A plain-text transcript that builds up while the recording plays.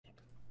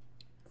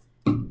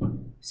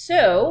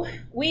So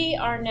we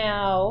are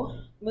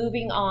now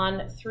moving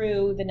on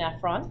through the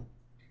nephron,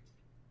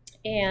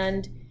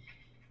 and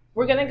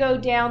we're going to go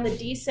down the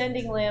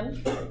descending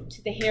limb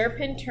to the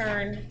hairpin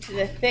turn to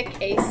the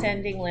thick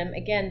ascending limb.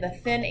 Again, the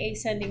thin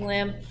ascending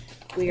limb,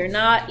 we are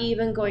not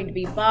even going to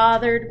be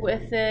bothered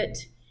with it.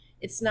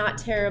 It's not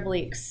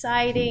terribly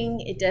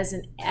exciting. It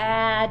doesn't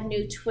add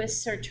new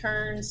twists or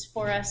turns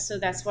for us, so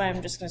that's why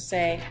I'm just going to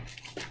say,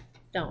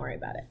 don't worry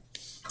about it.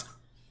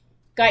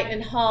 Guyton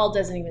and Hall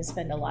doesn't even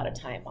spend a lot of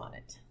time on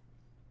it.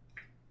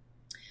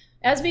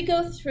 As we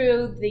go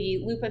through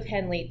the loop of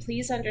Henle,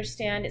 please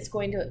understand it's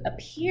going to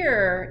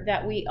appear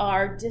that we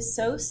are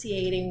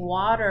dissociating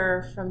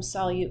water from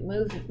solute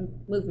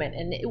movement,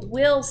 and it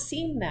will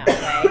seem that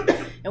way.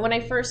 And when I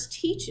first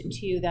teach it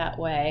to you that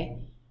way,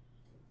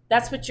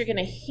 that's what you're going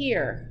to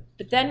hear.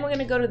 But then we're going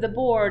to go to the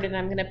board, and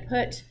I'm going to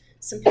put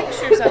some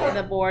pictures up on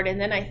the board, and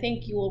then I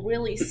think you will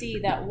really see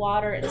that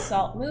water and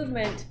salt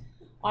movement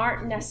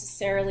aren't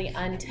necessarily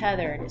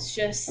untethered. It's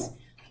just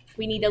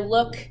we need to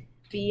look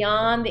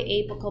beyond the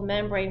apical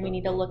membrane. We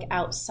need to look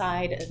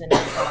outside of the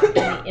nephron in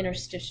the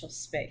interstitial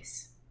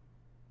space.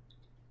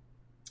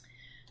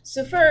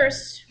 So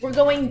first, we're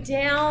going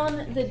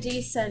down the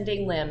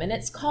descending limb, and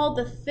it's called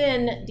the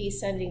thin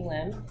descending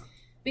limb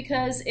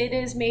because it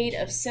is made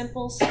of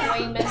simple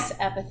squamous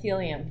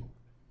epithelium.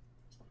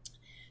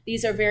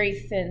 These are very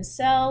thin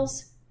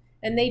cells,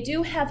 and they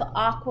do have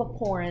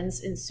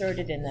aquaporins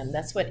inserted in them.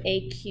 That's what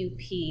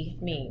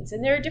AQP means.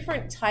 And there are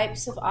different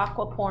types of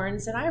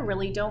aquaporins, and I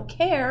really don't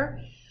care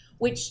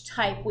which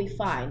type we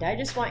find. I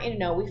just want you to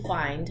know we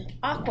find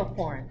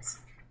aquaporins.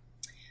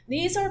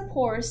 These are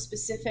pores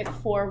specific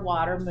for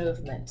water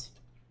movement.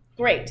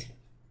 Great.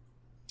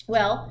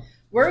 Well,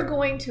 we're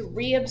going to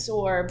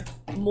reabsorb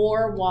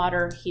more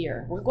water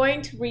here. We're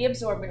going to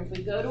reabsorb, and if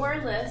we go to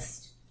our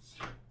list,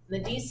 the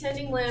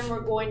descending limb,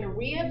 we're going to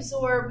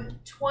reabsorb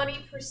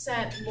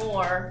 20%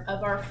 more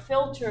of our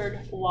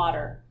filtered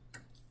water.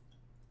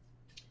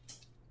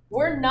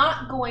 We're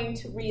not going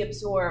to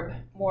reabsorb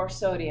more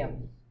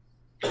sodium,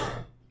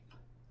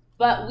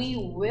 but we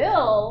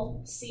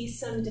will see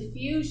some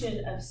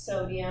diffusion of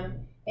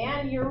sodium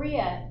and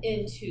urea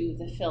into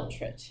the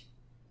filtrate.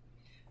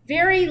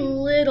 Very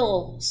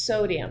little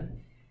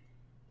sodium.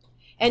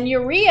 And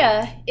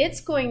urea, it's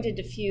going to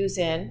diffuse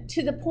in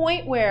to the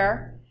point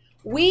where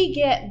we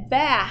get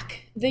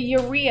back the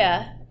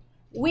urea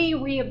we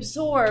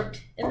reabsorbed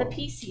in the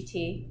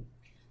PCT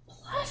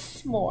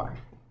plus more.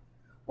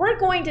 We're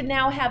going to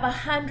now have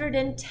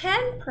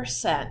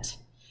 110%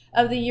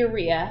 of the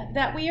urea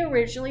that we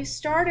originally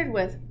started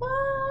with.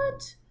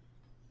 What?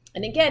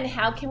 And again,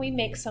 how can we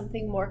make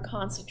something more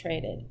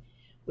concentrated?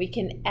 We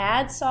can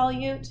add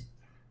solute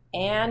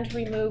and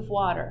remove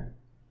water.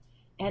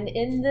 And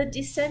in the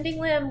descending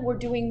limb, we're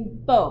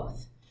doing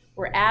both.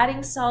 We're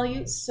adding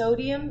solute,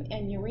 sodium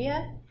and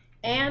urea,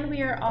 and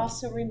we are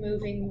also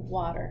removing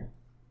water.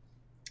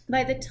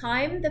 By the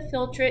time the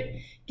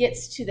filtrate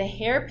gets to the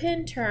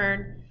hairpin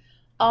turn,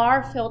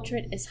 our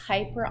filtrate is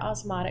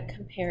hyperosmotic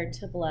compared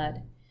to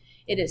blood.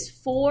 It is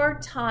 4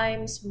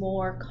 times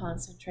more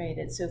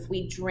concentrated. So if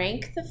we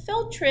drank the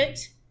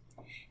filtrate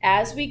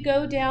as we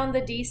go down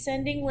the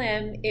descending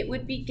limb, it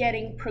would be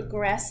getting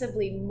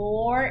progressively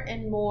more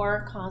and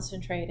more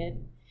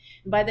concentrated.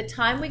 And by the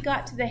time we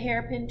got to the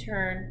hairpin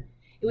turn,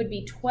 it would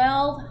be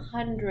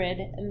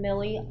 1,200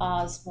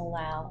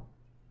 milliosmolal.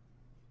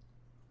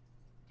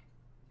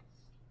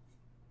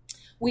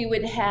 We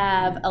would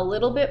have a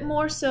little bit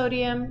more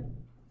sodium,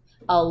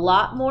 a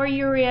lot more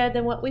urea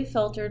than what we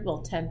filtered,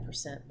 well,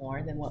 10%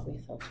 more than what we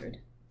filtered.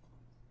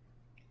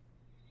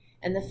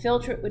 And the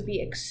filtrate would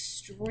be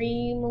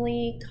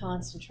extremely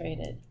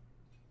concentrated.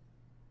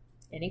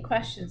 Any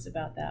questions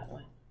about that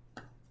one?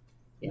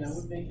 Yes. That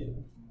would make it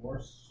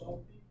more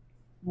salty.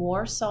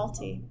 More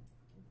salty.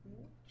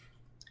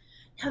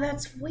 Now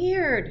that's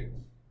weird,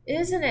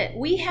 isn't it?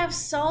 We have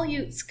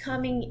solutes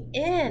coming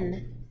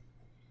in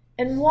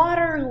and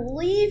water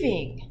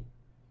leaving.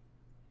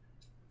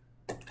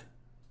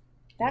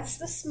 That's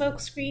the smoke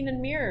screen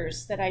and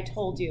mirrors that I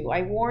told you,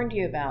 I warned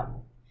you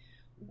about.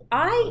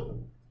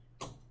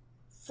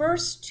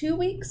 First 2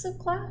 weeks of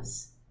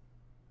class,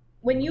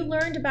 when you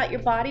learned about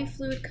your body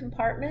fluid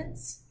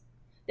compartments,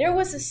 there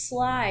was a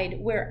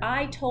slide where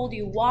I told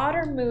you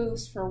water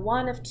moves for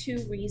one of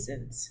 2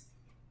 reasons.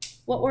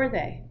 What were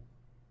they?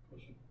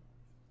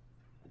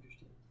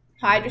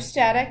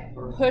 Hydrostatic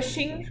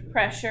pushing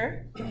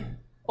pressure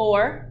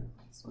or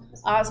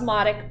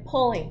osmotic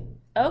pulling.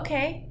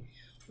 Okay.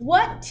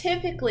 What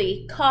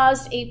typically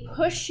caused a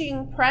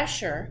pushing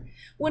pressure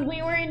when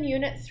we were in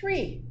Unit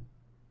 3?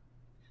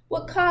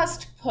 What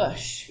caused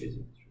push?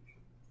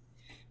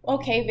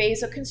 Okay,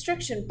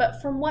 vasoconstriction,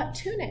 but from what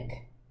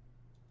tunic?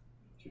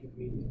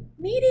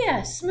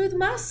 Media, smooth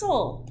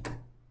muscle.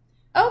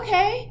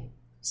 Okay,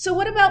 so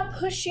what about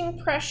pushing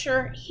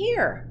pressure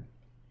here?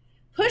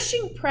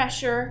 Pushing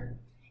pressure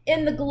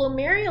in the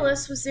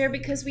glomerulus was there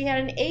because we had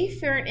an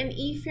afferent and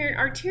efferent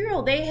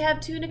arteriole. They have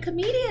tunica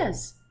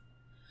medias.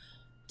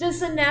 Does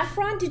the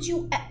nephron,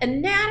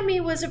 anatomy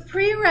was a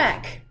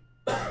prereq.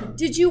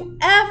 Did you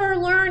ever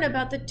learn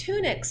about the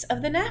tunics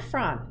of the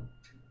nephron?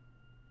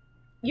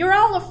 You're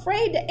all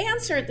afraid to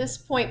answer at this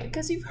point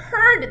because you've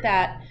heard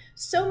that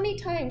so many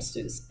times.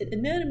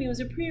 Anatomy was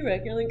a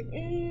prereq. You're like,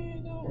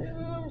 I don't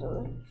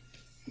remember.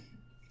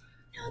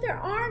 No, there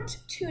aren't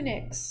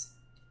tunics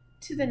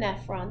to the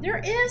nephron.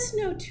 There is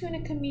no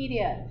tunica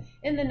media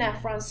in the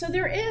nephron, so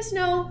there is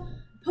no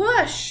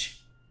push.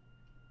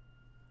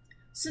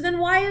 So then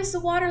why is the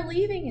water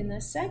leaving in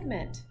this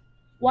segment?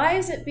 Why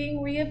is it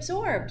being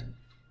reabsorbed?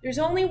 There's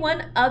only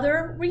one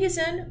other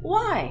reason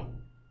why.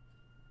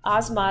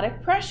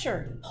 Osmotic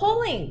pressure,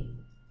 pulling.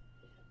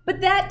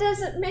 But that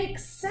doesn't make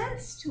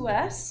sense to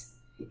us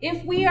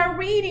if we are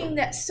reading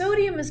that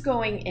sodium is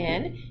going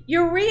in,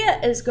 urea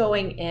is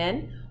going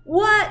in.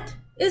 What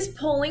is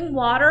pulling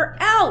water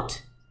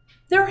out?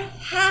 There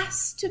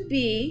has to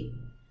be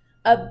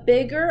a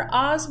bigger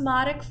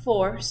osmotic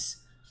force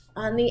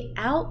on the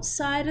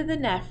outside of the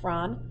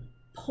nephron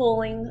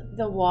pulling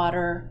the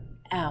water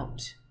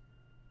out.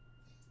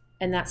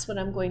 And that's what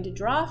I'm going to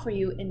draw for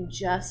you in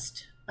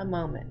just a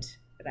moment.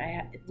 But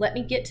let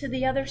me get to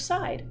the other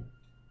side.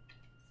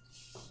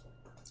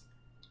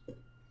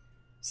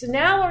 So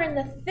now we're in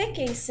the thick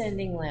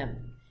ascending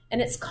limb.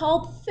 And it's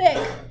called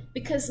thick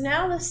because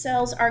now the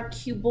cells are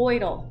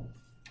cuboidal.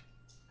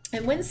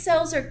 And when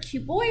cells are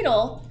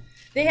cuboidal,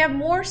 they have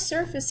more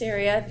surface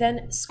area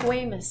than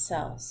squamous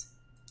cells.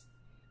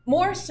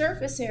 More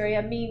surface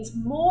area means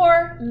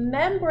more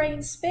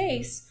membrane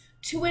space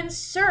to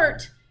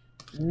insert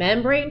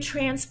membrane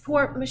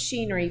transport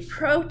machinery,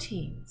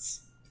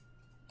 proteins.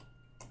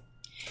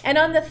 And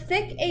on the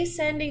thick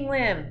ascending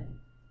limb,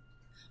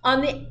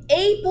 on the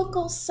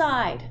apical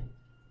side,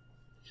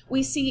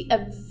 we see a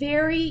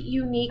very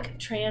unique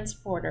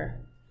transporter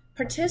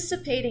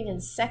participating in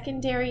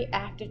secondary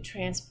active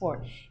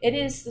transport. It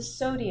is the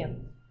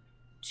sodium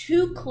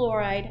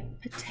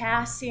 2-chloride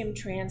potassium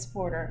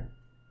transporter.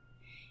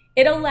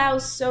 It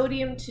allows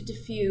sodium to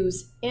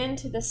diffuse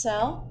into the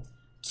cell,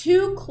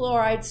 2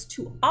 chlorides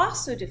to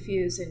also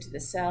diffuse into the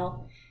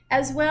cell,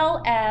 as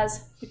well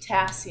as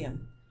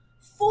potassium.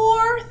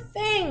 4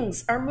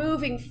 things are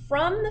moving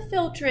from the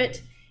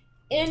filtrate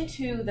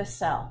into the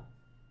cell.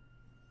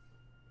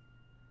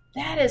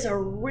 That is a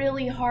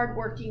really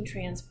hard-working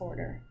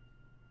transporter.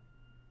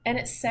 And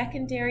it's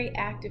secondary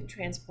active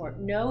transport.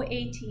 No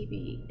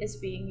ATP is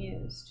being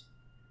used.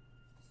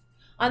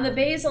 On the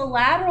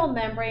basolateral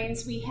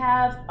membranes, we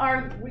have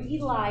our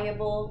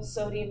reliable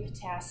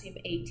sodium-potassium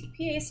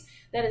ATPase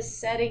that is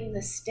setting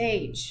the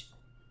stage.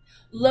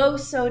 Low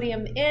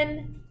sodium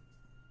in,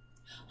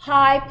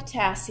 high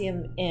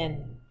potassium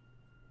in.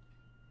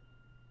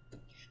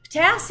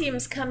 Potassium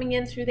is coming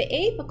in through the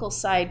apical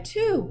side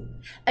too,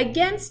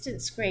 against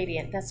its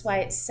gradient. That's why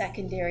it's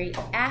secondary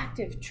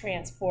active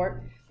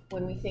transport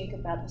when we think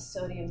about the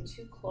sodium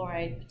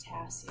 2-chloride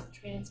potassium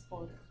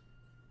transporter.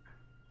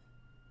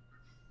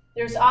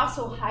 There's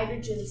also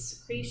hydrogen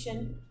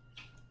secretion.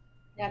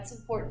 That's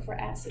important for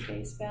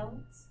acid-base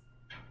balance.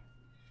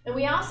 And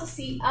we also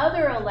see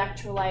other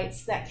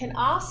electrolytes that can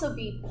also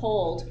be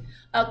pulled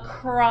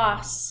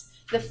across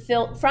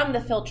from the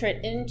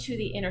filtrate into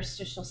the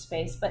interstitial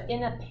space, but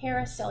in a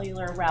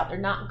paracellular route. They're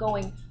not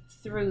going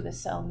through the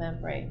cell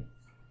membrane.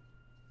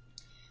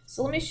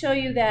 So let me show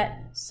you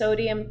that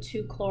sodium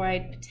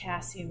 2-chloride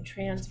potassium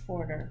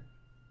transporter.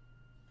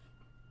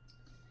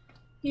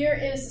 Here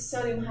is the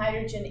sodium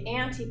hydrogen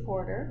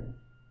antiporter.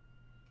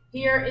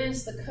 Here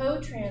is the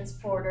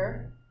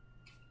co-transporter.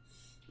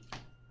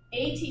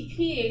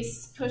 ATPase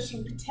is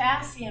pushing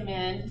potassium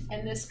in,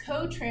 and this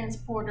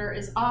co-transporter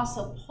is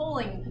also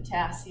pulling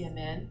potassium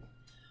in.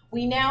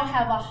 We now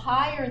have a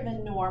higher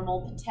than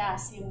normal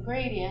potassium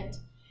gradient,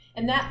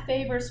 and that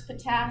favors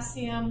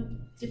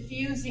potassium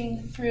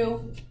diffusing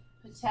through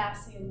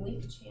potassium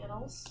leak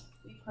channels.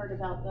 We've heard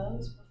about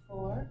those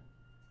before.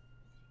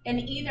 And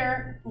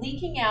either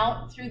leaking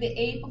out through the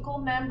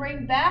apical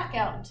membrane back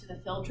out into the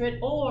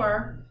filtrate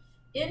or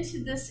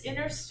into this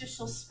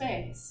interstitial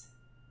space.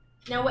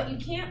 Now what you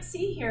can't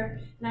see here,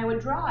 and I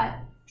would draw it,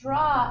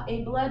 draw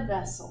a blood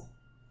vessel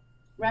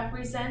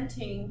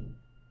representing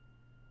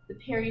the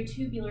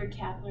peritubular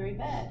capillary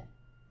bed.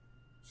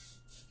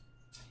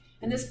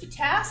 And this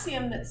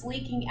potassium that's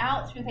leaking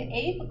out through the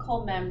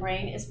apical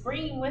membrane is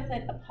bringing with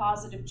it a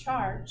positive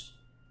charge.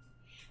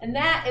 And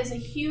that is a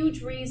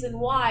huge reason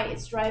why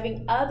it's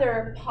driving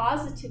other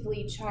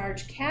positively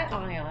charged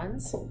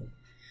cations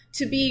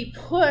to be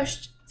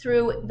pushed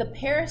through the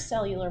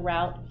paracellular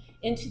route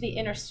into the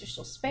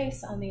interstitial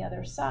space on the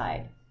other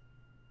side.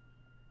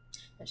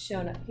 That's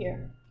shown up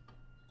here.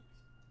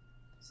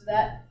 So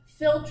that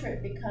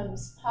filtrate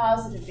becomes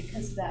positive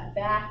because of that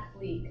back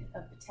leak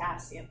of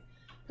potassium,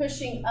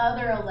 pushing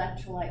other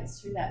electrolytes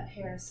through that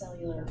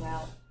paracellular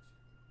route.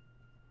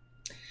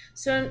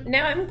 So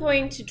now I'm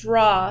going to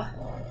draw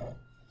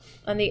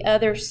on the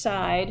other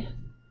side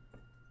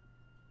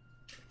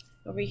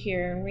over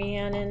here.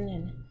 Rhiannon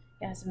and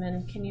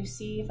Yasmin, can you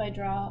see if I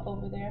draw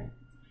over there?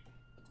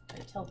 I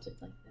tilt it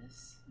like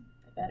this.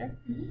 Better?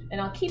 Mm-hmm. And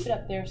I'll keep it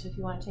up there so if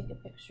you want to take a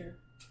picture,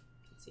 you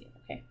can see it.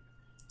 Okay.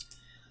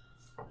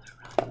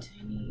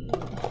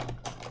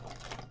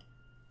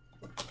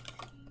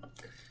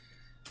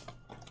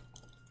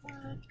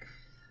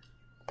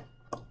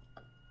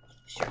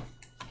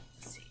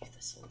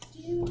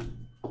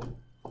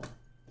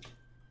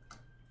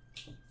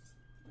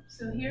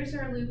 So here's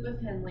our loop of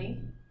Henle.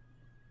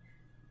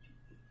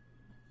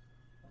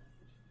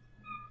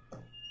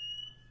 I'm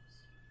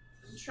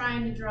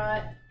trying to draw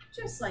it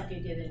just like I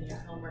did in your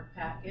homework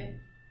packet.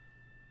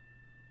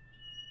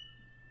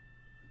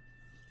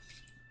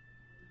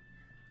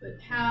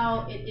 But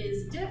how it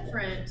is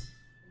different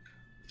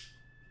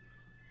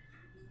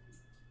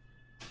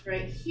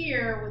right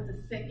here with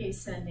the thick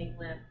ascending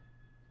limb.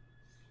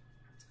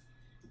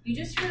 You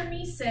just heard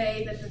me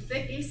say that the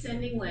thick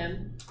ascending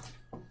limb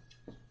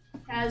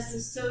has the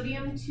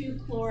sodium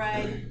 2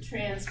 chloride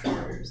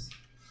transporters,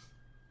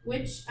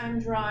 which I'm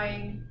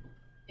drawing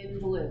in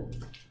blue.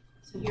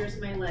 So here's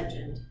my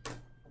legend.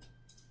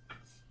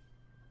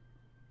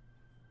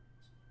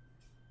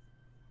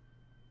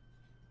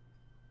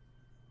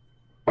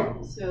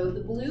 So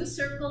the blue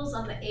circles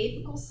on the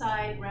apical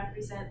side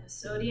represent the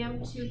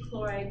sodium 2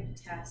 chloride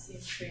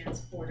potassium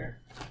transporter.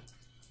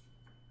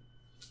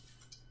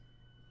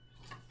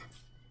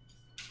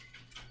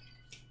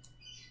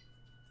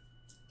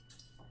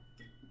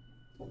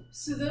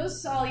 So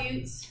those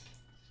solutes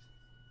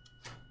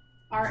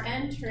are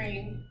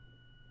entering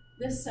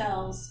the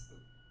cells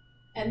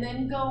and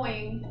then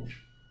going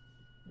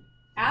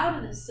out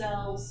of the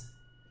cells,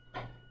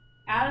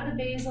 out of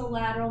the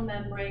basolateral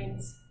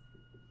membranes,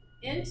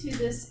 into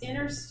this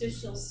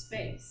interstitial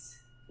space.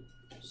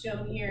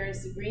 Shown here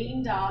is the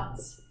green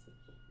dots.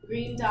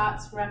 Green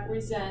dots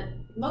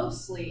represent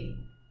mostly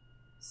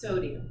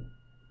sodium.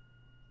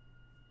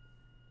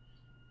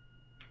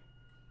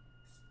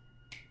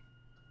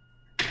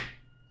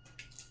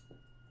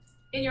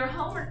 In your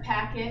homework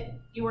packet,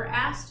 you were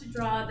asked to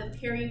draw the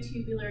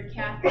peritubular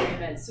capillary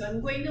bed. So I'm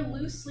going to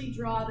loosely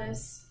draw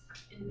this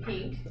in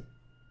pink.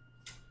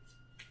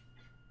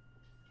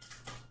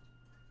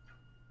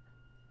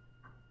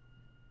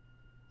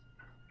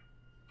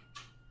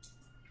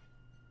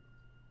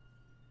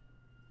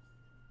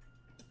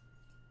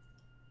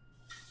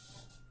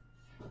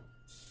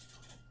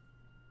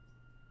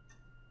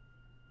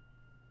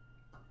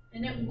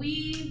 And it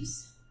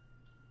weaves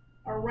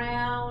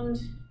around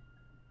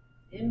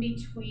in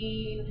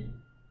between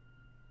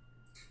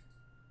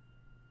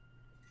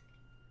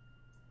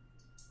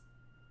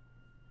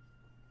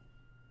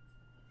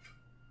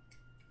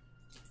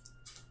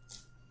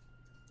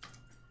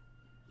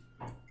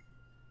I'll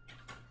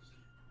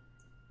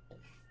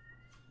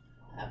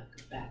have it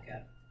go back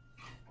up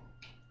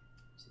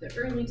to the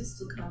early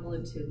distal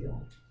convolute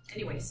tubule.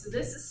 Anyway, so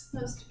this is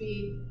supposed to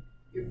be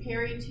your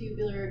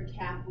peritubular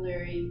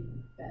capillary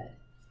bed.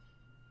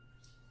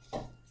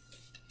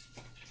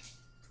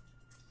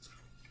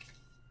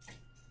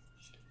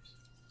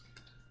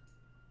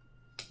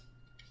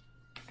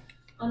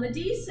 On the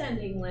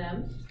descending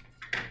limb,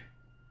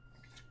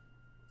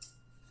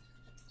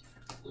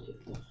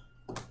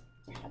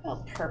 how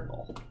about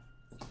purple?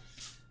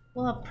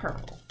 We'll have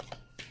purple.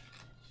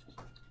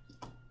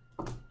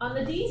 On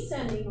the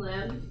descending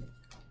limb,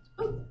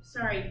 oh,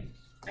 sorry,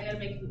 I gotta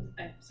make,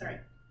 sorry.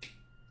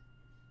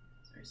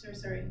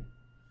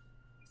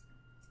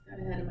 Got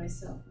ahead of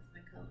myself with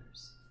my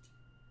colors.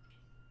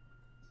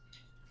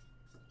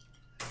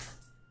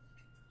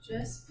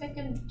 Just pick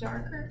a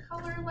darker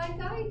color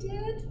like I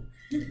did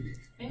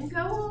and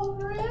go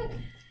over it.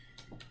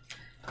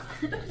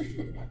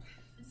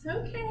 It's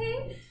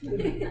okay.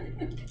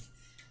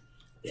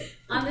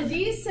 On the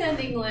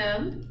descending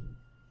limb,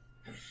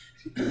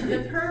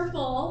 the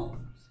purple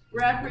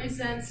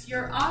represents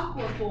your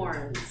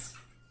aquaporins.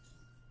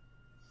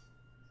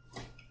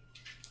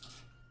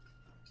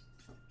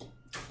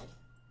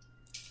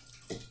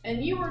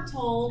 And you were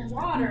told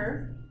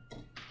water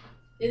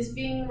is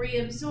being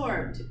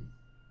reabsorbed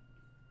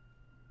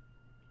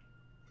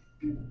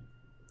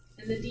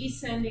in the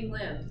descending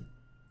limb.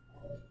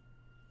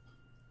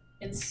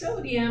 And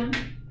sodium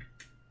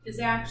is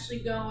actually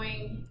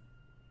going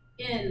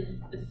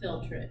in the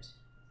filtrate.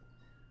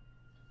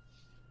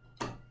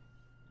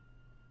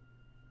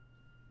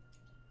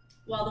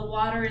 While the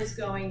water is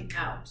going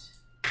out.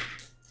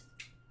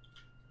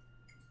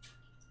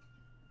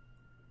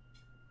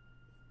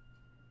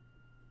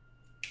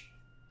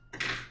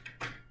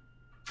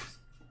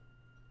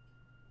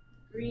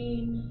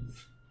 Green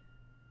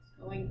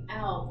going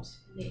out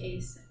in the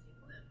ascending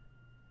limb.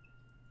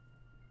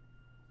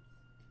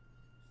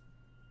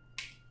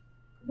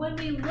 When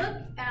we look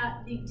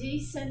at the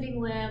descending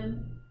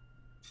limb,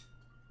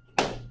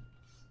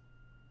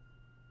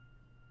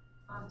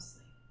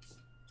 honestly,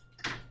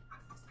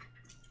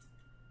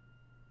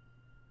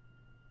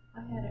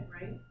 I had it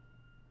right.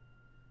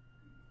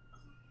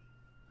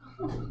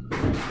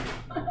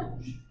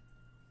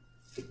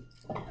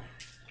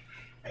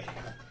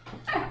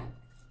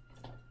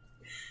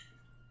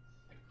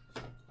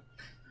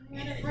 I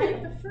had it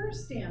right the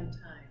first damn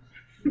time.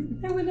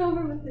 I went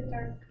over with the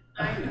dark.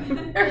 I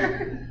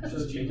know.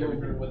 So change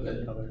over with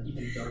the color,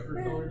 even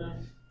darker color now?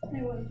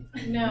 I would.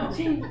 No.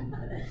 Change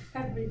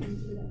everything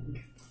to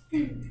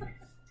dark.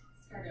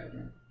 Start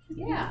over.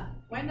 Yeah,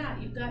 why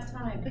not? You've got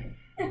time.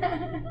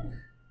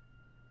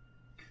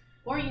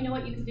 Or you know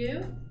what you could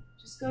do?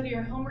 Just go to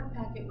your homework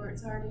packet where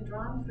it's already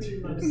drawn for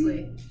you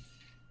mostly.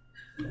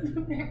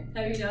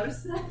 Have you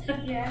noticed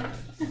that? Yeah.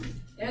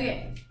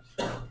 Okay.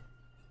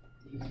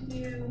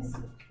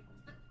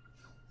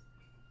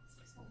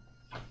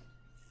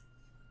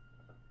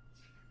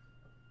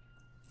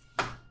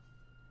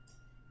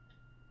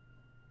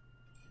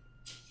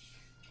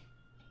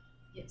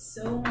 It's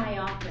so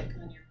myopic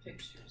on your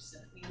pictures.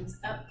 That means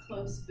up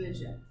close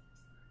vision.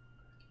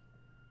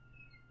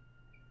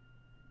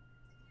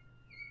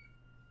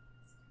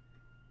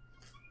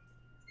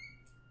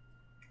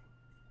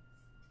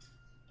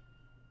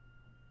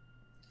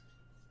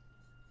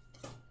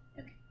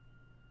 Okay.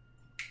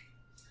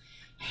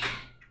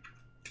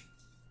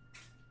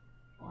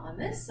 On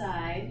this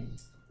side,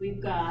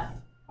 we've got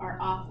our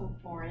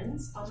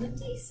aquaporins on the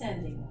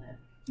descending limb.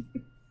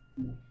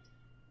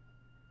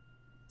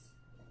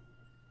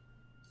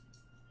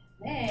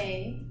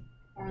 They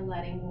are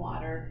letting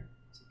water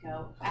to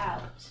go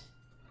out.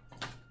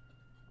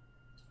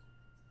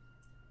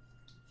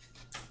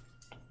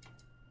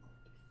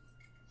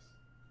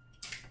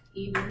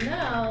 Even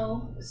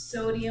though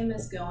sodium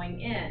is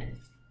going in.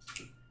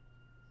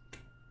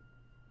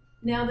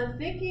 Now the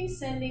thick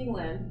ascending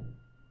limb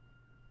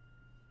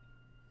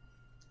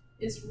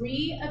is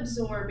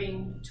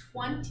reabsorbing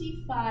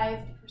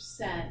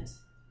 25%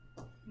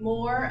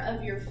 more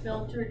of your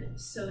filtered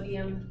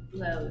sodium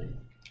load.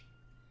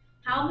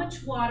 How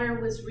much water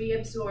was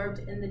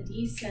reabsorbed in the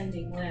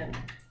descending limb?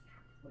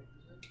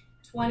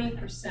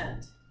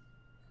 20%.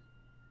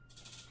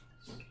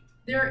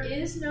 There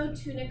is no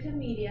tunica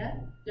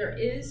media. There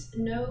is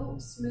no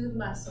smooth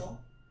muscle.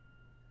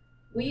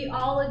 We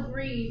all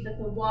agreed that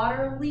the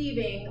water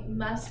leaving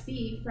must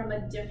be from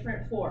a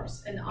different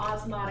force, an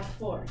osmotic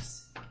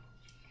force.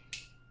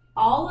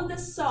 All of the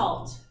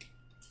salt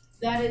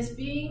that is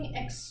being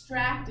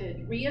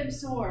extracted,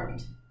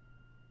 reabsorbed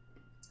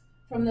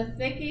from the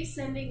thick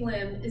ascending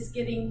limb is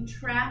getting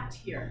trapped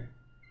here.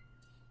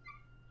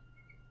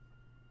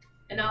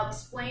 And I'll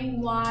explain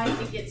why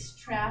it gets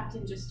trapped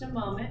in just a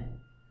moment.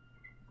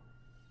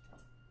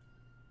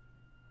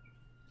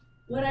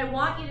 What I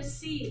want you to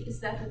see is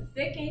that the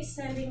thick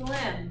ascending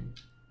limb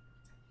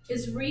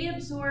is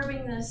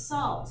reabsorbing the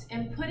salt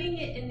and putting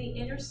it in the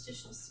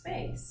interstitial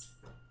space,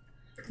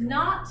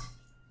 not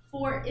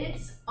for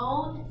its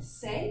own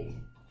sake,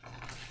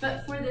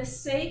 but for the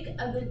sake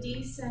of the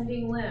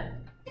descending limb.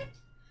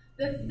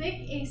 The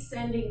thick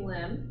ascending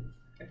limb,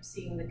 I'm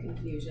seeing the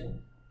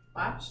confusion,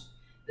 watch.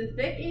 The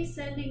thick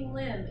ascending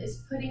limb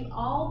is putting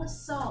all the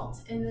salt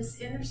in this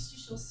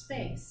interstitial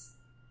space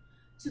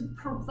to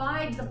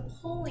provide the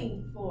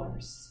pulling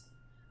force,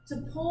 to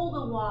pull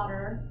the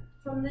water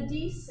from the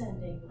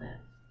descending limb.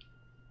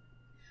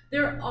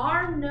 There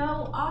are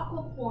no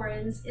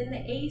aquaporins in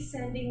the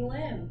ascending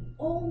limb,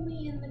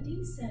 only in the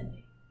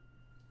descending.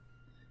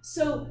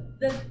 So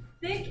the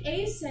thick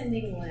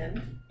ascending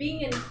limb,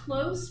 being in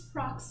close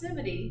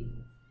proximity,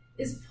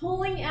 is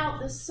pulling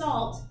out the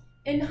salt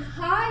in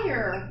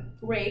higher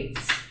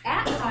rates,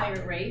 at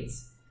higher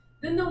rates,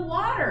 than the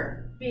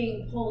water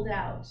being pulled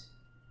out.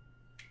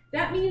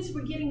 That means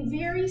we're getting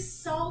very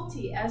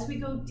salty as we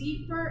go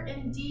deeper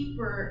and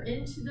deeper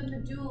into the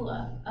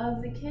medulla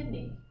of the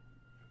kidney.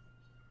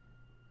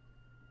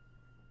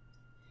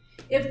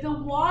 If the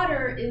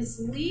water is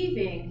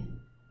leaving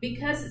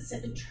because it's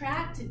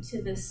attracted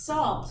to the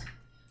salt,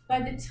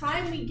 by the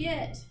time we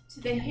get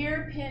to the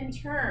hairpin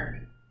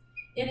turn,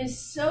 it is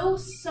so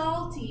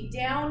salty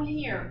down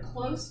here,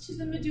 close to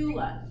the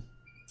medulla,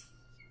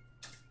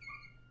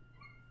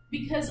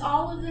 because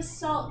all of this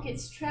salt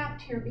gets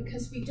trapped here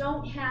because we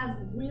don't have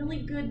really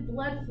good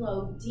blood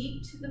flow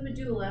deep to the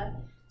medulla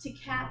to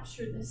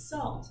capture the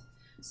salt.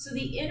 So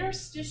the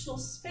interstitial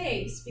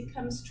space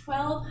becomes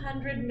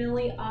 1200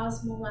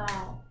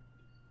 milliosmolau.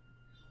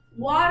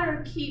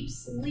 Water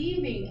keeps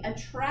leaving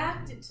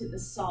attracted to the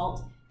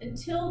salt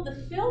until the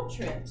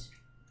filtrate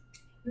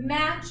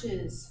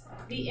matches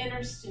the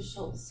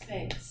interstitial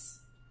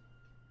space.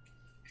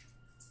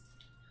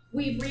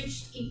 We've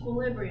reached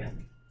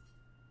equilibrium.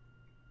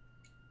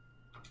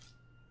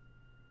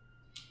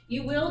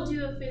 You will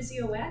do a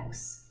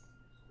physio-X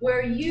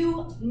where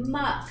you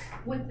muck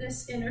with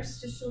this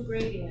interstitial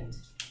gradient.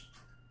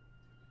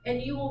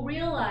 And you will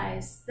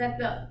realize that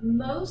the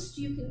most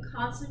you can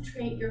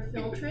concentrate your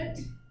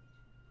filtrate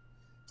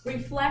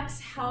reflects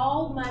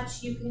how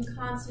much you can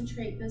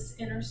concentrate this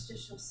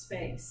interstitial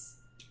space.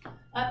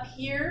 Up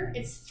here,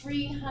 it's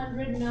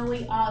 300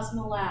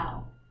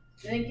 milliosmolau.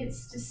 Then it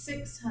gets to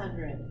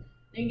 600.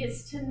 Then it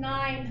gets to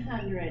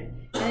 900.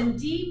 And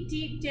deep,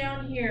 deep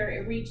down here,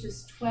 it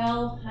reaches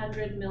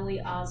 1200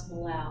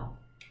 milliosmolau.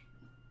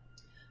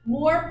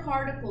 More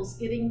particles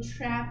getting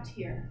trapped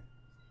here.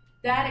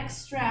 That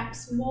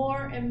extracts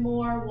more and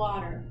more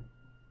water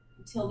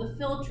until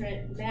the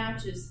filtrate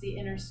matches the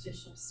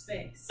interstitial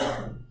space.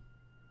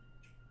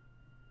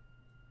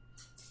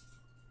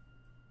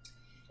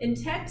 In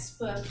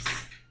textbooks,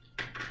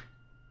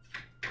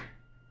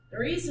 the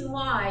reason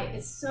why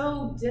it's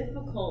so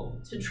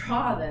difficult to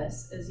draw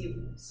this, as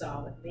you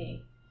saw with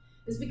me,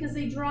 is because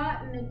they draw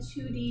it in a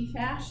 2D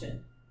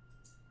fashion.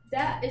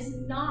 That is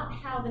not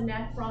how the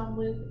nephron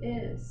loop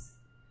is.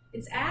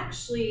 It's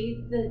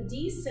actually the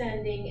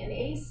descending and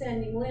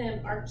ascending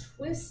limb are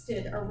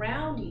twisted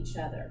around each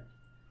other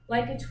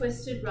like a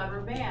twisted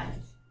rubber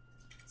band.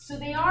 So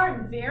they are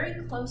in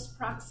very close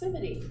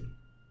proximity.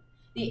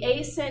 The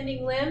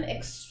ascending limb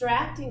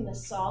extracting the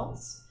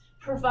salts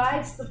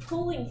provides the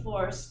pulling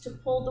force to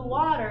pull the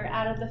water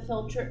out of the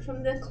filtrate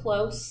from the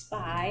close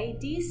by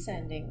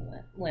descending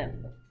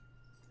limb.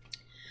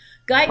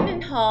 Guyton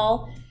and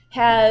Hall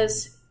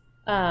has,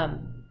 I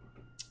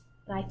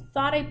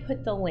thought I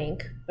put the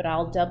link, but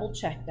I'll double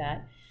check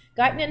that.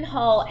 Guyton and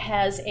Hall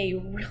has a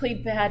really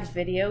bad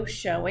video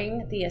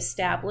showing the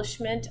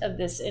establishment of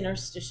this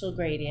interstitial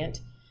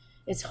gradient.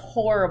 It's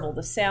horrible.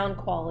 The sound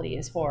quality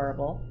is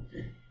horrible.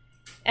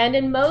 And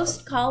in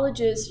most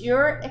colleges,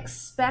 you're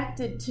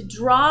expected to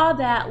draw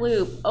that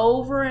loop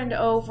over and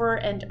over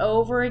and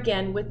over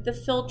again with the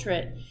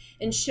filtrate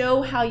and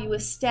show how you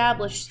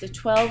establish the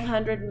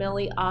 1200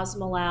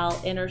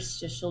 milliosmolal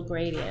interstitial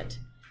gradient.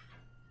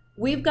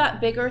 We've got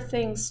bigger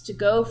things to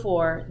go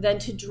for than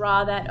to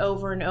draw that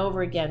over and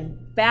over again.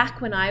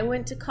 Back when I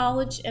went to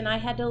college and I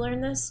had to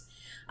learn this,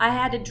 I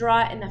had to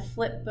draw it in a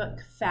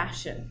flipbook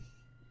fashion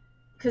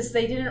because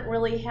they didn't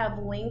really have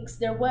links.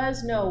 There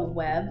was no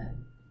web.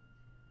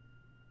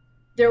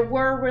 There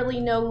were really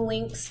no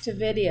links to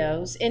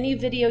videos. Any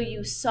video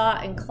you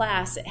saw in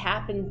class, it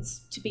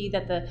happens to be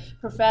that the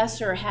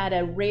professor had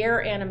a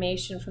rare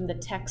animation from the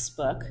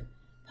textbook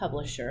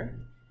publisher.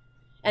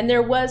 And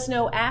there was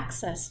no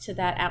access to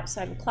that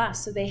outside of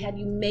class, so they had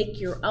you make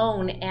your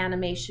own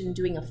animation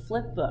doing a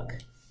flip book.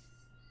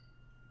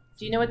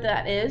 Do you know what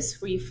that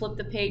is? Where you flip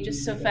the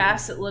pages so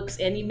fast it looks,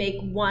 and you make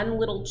one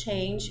little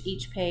change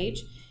each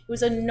page. It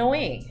was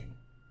annoying.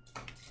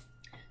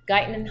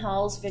 Guyton and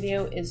Hall's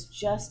video is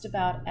just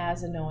about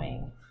as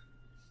annoying,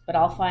 but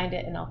I'll find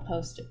it and I'll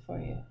post it for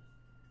you.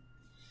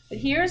 But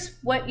here's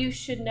what you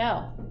should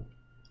know.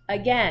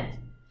 Again,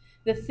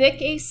 the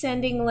thick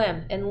ascending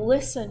limb, and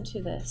listen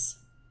to this.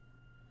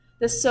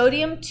 The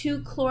sodium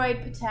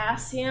 2-chloride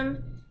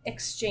potassium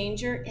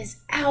exchanger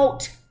is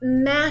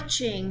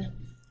outmatching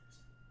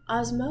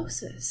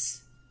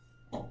osmosis.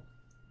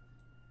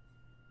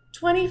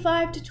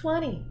 25 to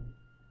 20.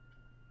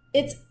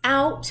 It's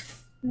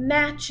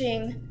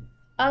outmatching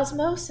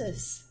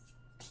osmosis.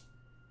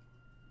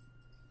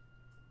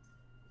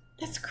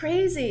 That's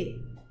crazy.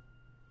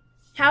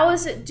 How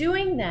is it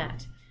doing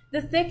that?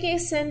 The thick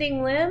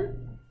ascending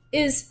limb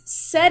is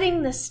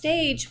setting the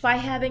stage by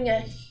having a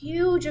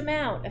huge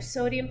amount of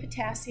sodium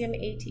potassium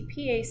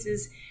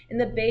ATPases in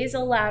the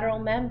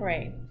basolateral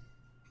membrane,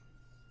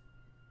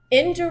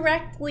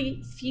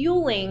 indirectly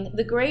fueling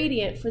the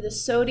gradient for the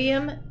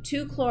sodium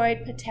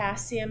 2-chloride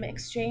potassium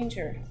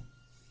exchanger.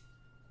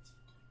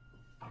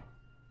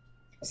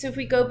 So if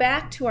we go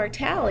back to our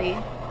tally,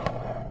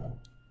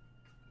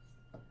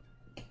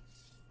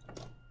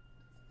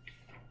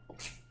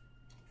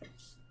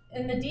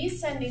 in the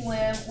descending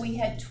limb, we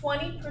had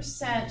 20%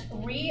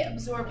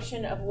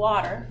 reabsorption of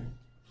water.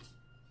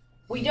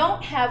 We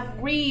don't have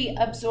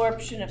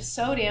reabsorption of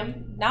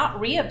sodium, not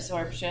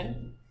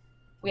reabsorption.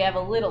 We have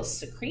a little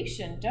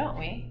secretion, don't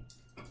we?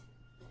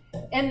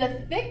 In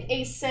the thick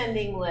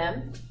ascending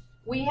limb,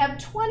 we have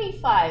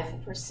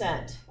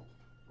 25%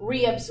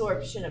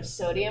 reabsorption of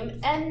sodium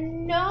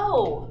and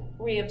no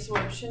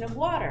reabsorption of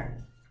water.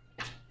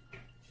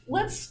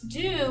 Let's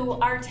do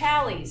our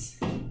tallies.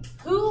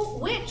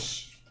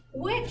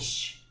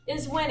 Which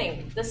is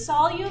winning, the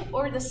solute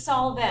or the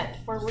solvent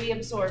for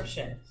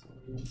reabsorption?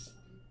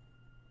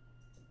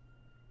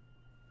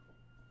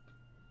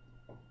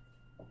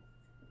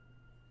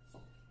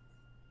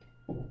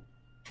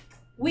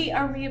 We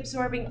are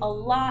reabsorbing a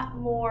lot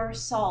more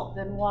salt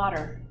than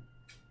water.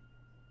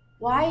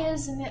 Why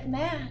isn't it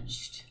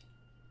matched?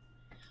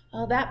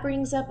 Oh, that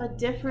brings up a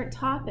different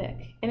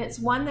topic, and it's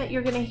one that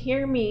you're going to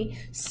hear me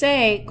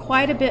say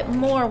quite a bit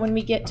more when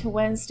we get to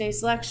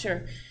Wednesday's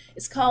lecture.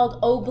 It's called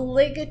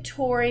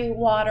obligatory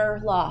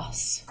water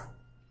loss.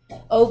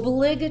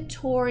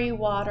 Obligatory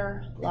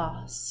water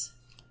loss.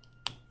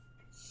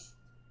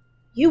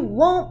 You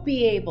won't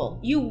be able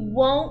to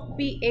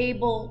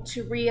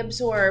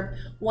reabsorb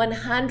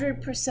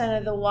 100%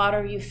 of the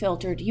water you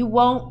filtered. You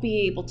won't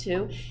be able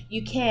to.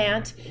 You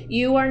can't.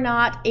 You are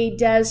not a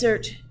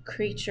desert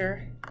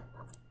creature.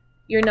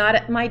 You're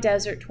not my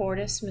desert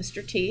tortoise,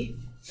 Mr. T.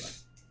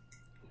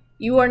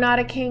 You are not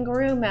a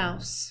kangaroo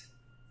mouse.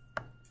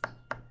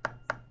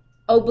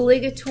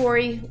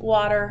 Obligatory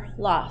water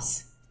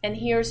loss. And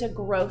here's a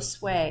gross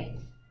way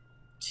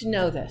to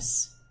know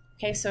this.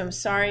 Okay, so I'm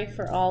sorry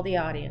for all the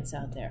audience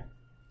out there.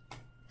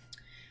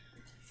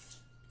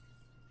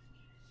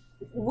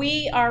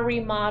 We are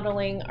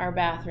remodeling our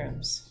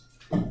bathrooms.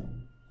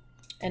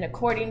 And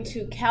according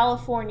to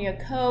California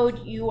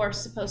code, you are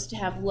supposed to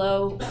have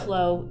low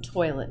flow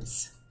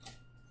toilets.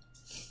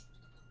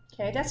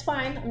 Okay, that's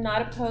fine. I'm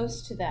not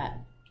opposed to that.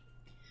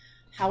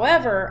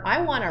 However,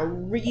 I want a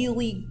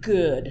really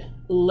good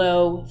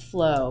low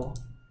flow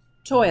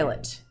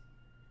toilet.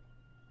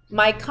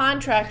 My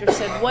contractor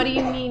said, "What do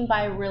you mean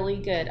by really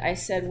good?" I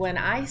said, "When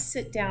I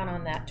sit down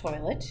on that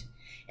toilet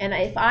And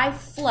if I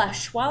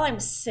flush while I'm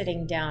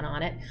sitting down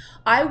on it,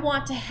 I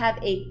want to have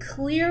a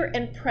clear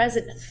and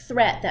present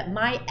threat that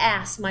my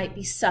ass might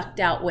be sucked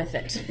out with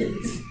it.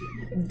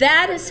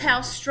 That is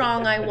how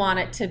strong I want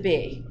it to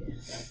be.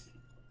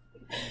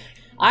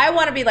 I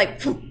want to be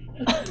like,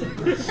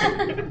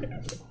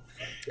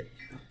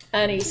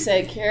 and he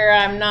said, Kara,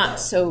 I'm not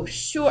so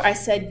sure. I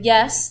said,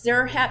 yes,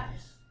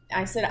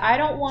 I said, I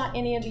don't want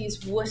any of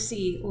these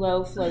wussy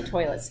low flow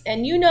toilets.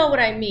 And you know what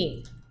I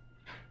mean.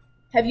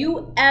 Have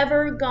you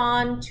ever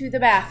gone to the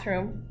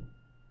bathroom,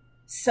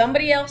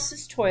 somebody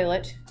else's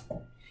toilet,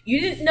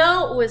 you didn't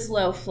know it was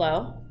low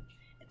flow,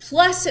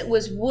 plus it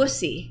was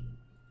wussy,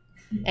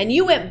 and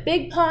you went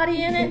big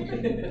potty in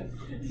it,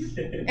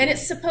 and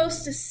it's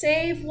supposed to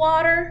save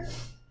water?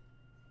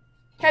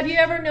 Have you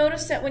ever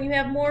noticed that when you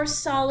have more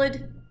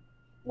solid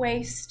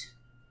waste,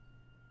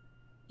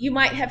 you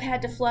might have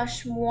had to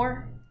flush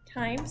more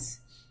times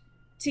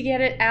to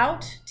get it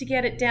out, to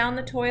get it down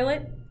the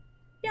toilet?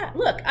 Yeah,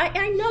 look,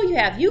 I know you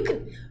have. You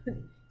can.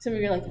 Some of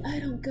you are like, I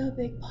don't go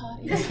big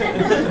potties.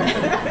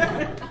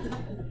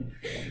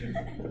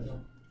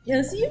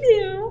 Yes, you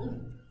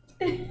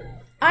do.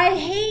 I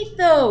hate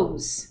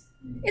those.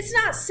 It's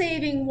not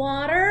saving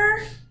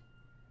water.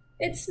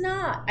 It's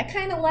not. I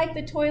kind of like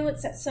the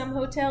toilets at some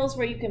hotels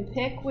where you can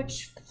pick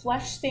which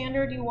flush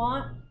standard you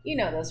want. You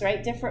know those,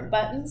 right? Different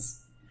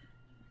buttons.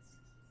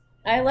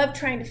 I love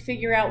trying to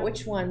figure out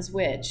which one's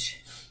which.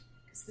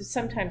 Because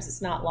sometimes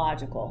it's not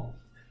logical.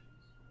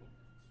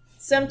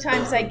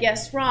 Sometimes I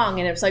guess wrong,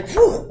 and it's like,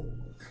 whew,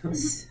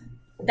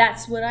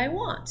 that's what I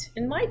want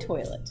in my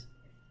toilet.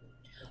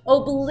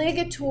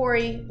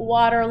 Obligatory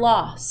water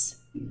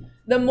loss.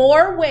 The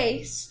more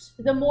waste,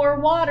 the more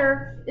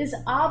water is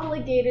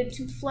obligated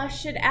to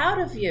flush it out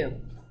of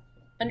you.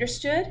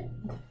 Understood?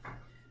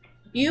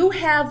 You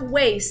have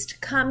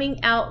waste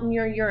coming out in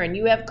your urine.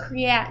 You have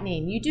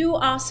creatinine. You do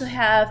also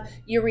have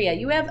urea.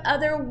 You have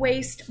other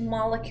waste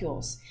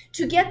molecules.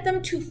 To get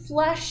them to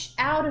flush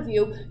out of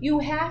you, you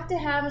have to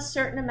have a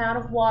certain amount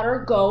of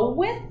water go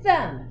with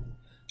them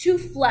to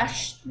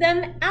flush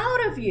them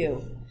out of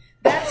you.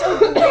 That's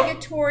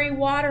obligatory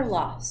water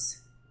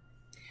loss.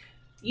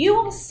 You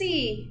will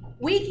see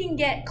we can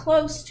get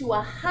close to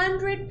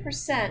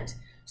 100%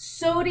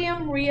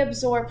 sodium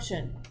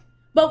reabsorption.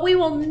 But we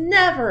will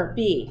never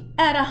be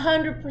at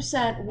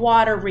 100%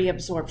 water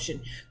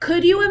reabsorption.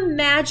 Could you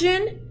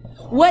imagine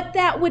what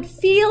that would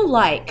feel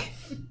like?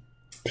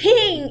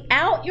 Peeing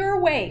out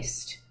your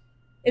waste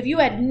if you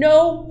had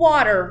no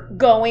water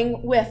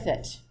going with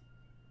it.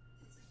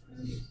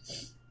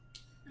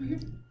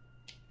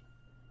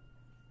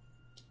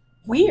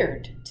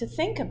 Weird to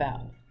think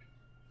about.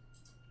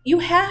 You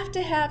have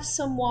to have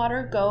some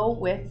water go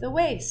with the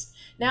waste.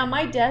 Now,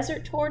 my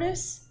desert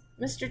tortoise,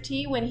 Mr.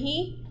 T, when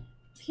he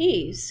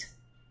pees,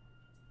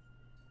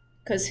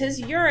 because his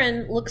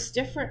urine looks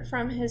different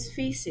from his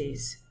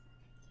feces.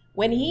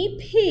 When he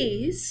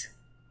pees,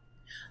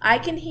 I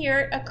can hear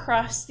it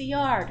across the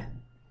yard.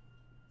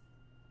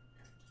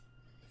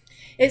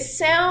 It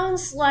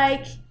sounds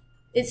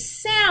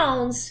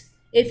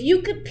if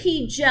you could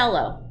pee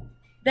Jell-O.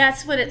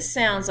 That's what it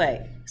sounds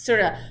like. Sort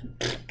of.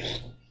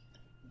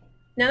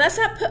 Now that's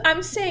not,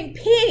 I'm saying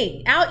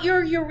peeing out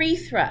your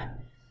urethra.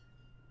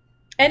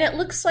 And it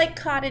looks like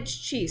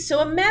cottage cheese.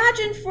 So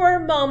imagine for a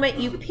moment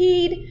you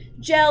peed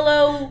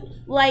Jell-O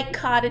like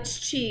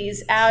cottage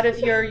cheese out of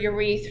your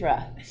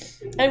urethra.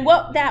 And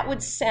what that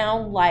would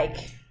sound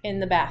like in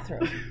the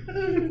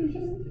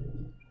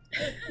bathroom.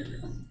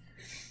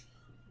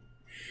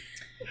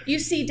 You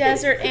see,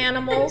 desert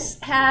animals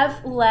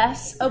have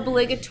less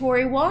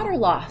obligatory water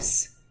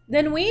loss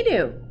than we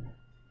do.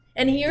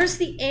 And here's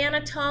the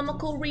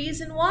anatomical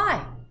reason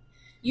why.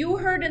 You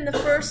heard in the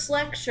first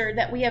lecture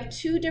that we have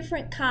two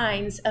different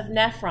kinds of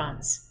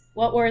nephrons.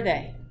 What were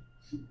they?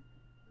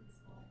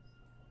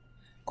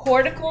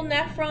 Cortical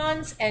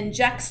nephrons and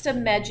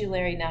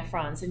juxtamedullary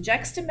nephrons. And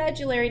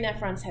juxtamedullary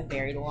nephrons have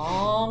very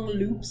long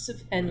loops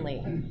of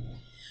Henle.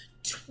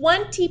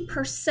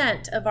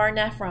 20% of our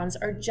nephrons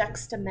are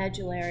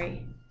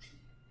juxtamedullary.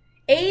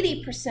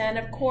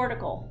 80% of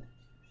cortical.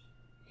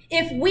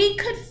 If we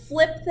could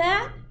flip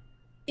that,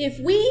 if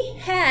we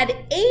had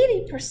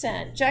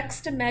 80%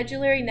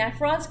 juxtamedullary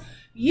nephrons,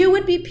 you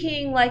would be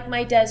peeing like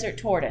my desert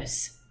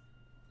tortoise.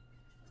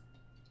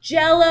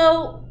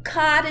 Jell-O,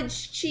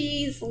 cottage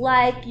cheese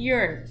like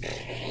urine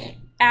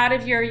out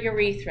of your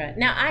urethra.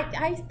 Now,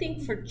 I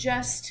think for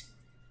just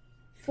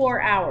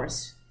 4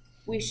 hours,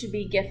 we should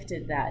be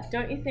gifted that.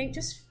 Don't you think?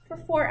 Just for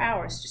 4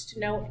 hours, just to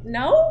know.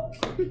 No?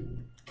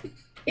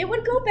 It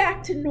would go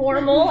back to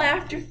normal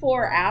after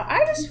 4 hours.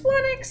 I just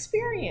want to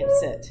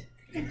experience it.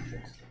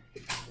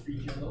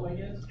 Jell-O, I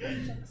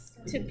guess?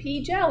 To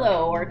pea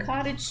Jell-O or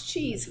cottage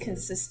cheese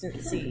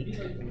consistency.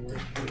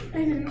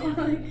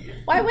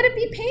 Why would it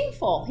be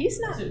painful? He's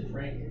not.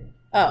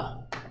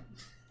 Oh.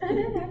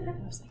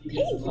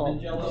 Painful.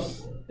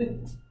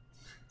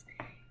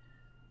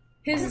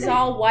 His is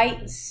all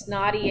white and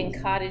snotty and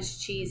cottage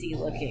cheesy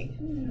looking.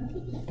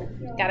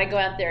 Gotta go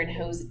out there and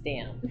hose it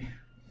down.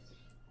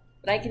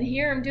 but I can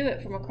hear him do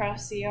it from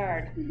across the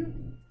yard.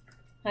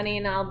 Honey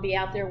and I'll be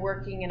out there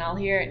working and I'll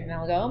hear it and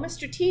I'll go, oh,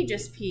 Mr. T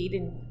just peed.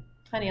 And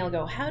Honey will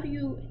go, how do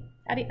you,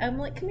 I'm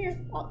like, come here,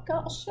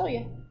 I'll show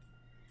you.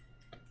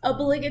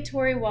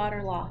 Obligatory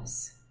water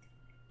loss.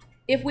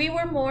 If we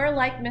were more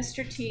like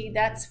Mr. T,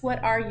 that's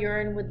what our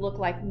urine would look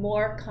like,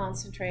 more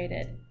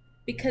concentrated.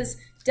 Because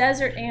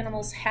desert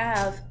animals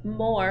have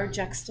more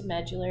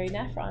juxtamedullary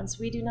nephrons.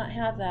 We do not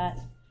have that.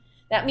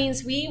 That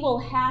means we will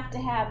have to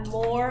have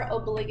more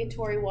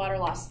obligatory water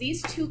loss.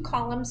 These two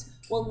columns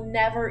will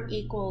never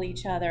equal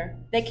each other.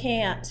 They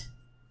can't.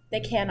 They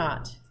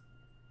cannot.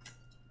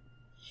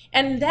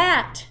 And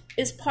that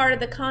is part of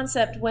the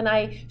concept when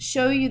I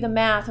show you the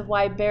math of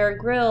why Bear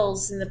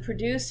Grylls and the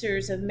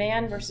producers of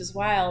Man vs.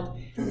 Wild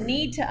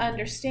need to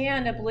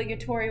understand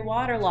obligatory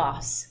water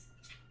loss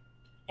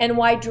and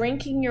why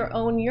drinking your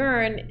own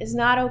urine is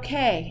not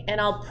okay.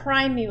 And I'll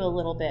prime you a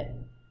little bit.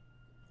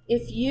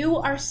 If you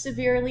are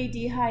severely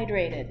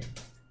dehydrated,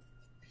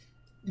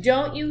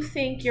 don't you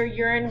think your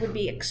urine would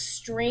be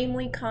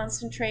extremely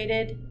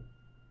concentrated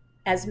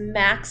as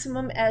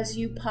maximum as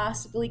you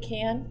possibly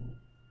can?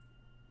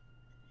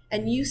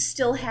 And you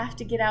still have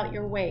to get out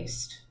your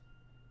waste.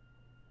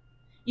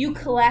 You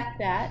collect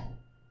that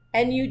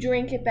and you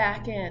drink it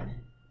back in.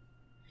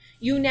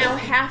 You now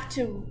have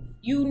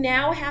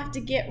to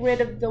get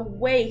rid of the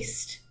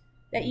waste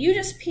that you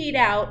just peed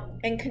out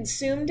and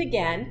consumed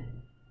again,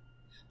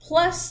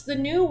 plus the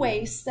new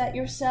waste that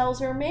your cells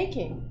are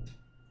making.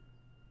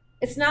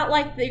 It's not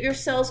like that your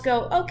cells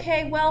go,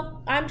 okay,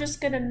 well, I'm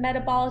just going to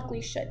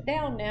metabolically shut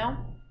down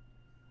now.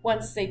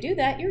 Once they do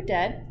that, you're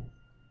dead.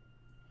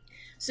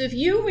 So if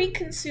you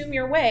reconsume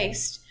your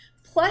waste,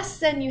 plus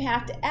then you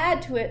have to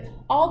add to it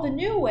all the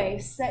new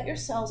waste that your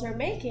cells are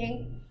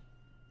making,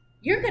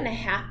 you're going to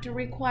have to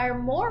require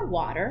more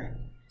water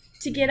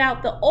to get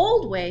out the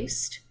old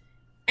waste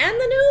and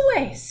the new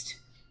waste,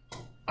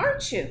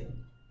 aren't you?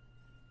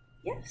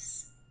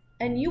 Yes.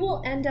 And you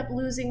will end up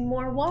losing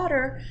more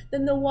water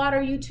than the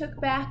water you took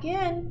back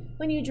in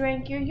when you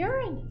drank your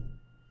urine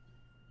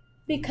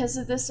because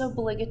of this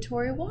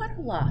obligatory water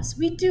loss.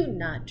 We do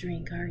not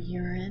drink our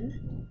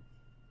urine.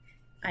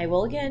 I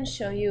will again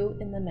show you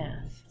in the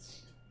math.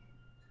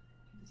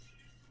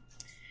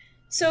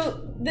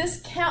 So this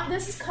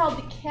is called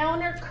the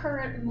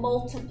countercurrent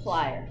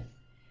multiplier.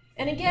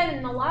 And again,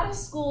 in a lot of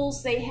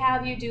schools, they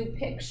have you do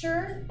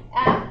picture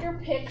after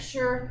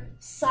picture,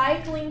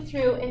 cycling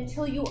through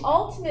until you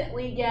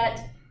ultimately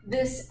get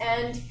this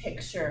end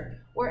picture.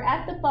 We're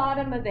at the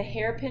bottom of the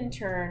hairpin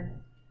turn.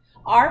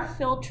 Our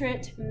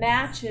filtrate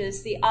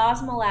matches the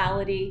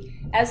osmolality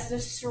as the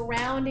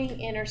surrounding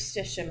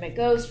interstitium. It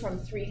goes from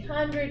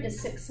 300 to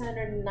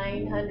 600,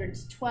 900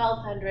 to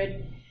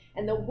 1200,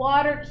 and the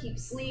water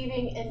keeps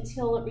leaving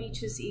until it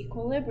reaches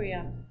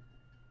equilibrium.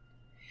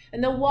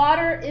 And the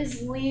water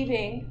is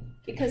leaving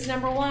because,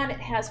 number one, it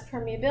has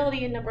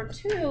permeability, and number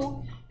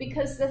two,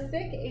 because the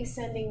thick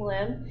ascending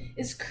limb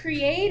is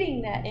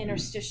creating that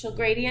interstitial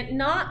gradient,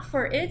 not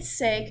for its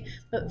sake,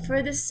 but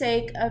for the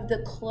sake of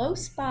the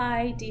close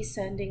by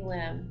descending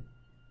limb.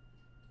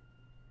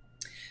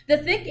 The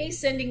thick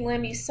ascending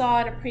limb you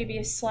saw in a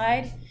previous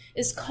slide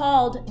is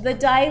called the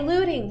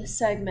diluting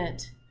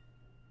segment.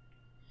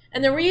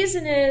 And the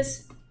reason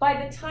is,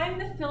 by the time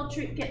the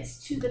filtrate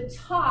gets to the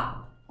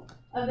top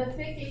of the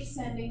thick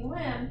ascending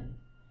limb,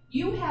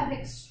 you have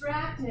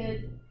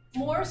extracted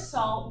more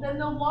salt than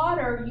the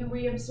water you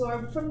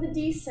reabsorbed from the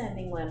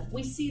descending limb.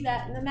 We see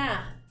that in the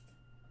math.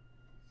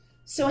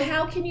 So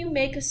how can you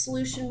make a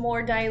solution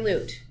more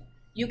dilute?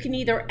 You can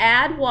either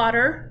add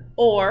water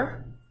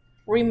or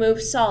remove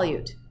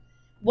solute.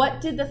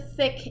 What did the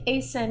thick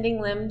ascending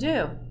limb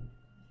do?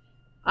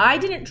 I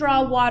didn't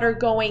draw water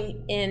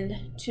going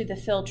into the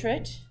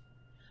filtrate.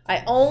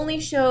 I only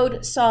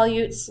showed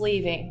solutes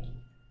leaving.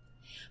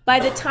 By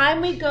the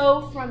time we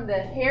go from the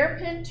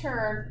hairpin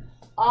turn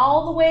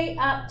all the way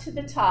up to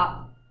the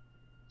top,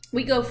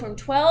 we go from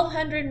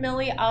 1200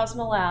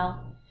 milliosmolal.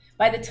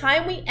 By the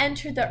time we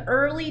enter the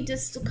early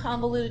distal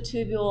convoluted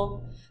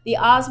tubule, the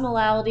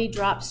osmolality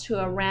drops to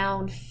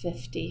around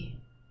 50.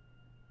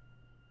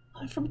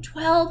 From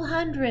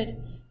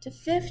 1200 to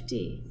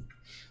 50.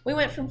 We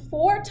went from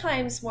 4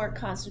 times more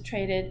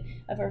concentrated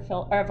of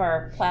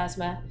our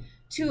plasma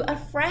to a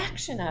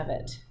fraction of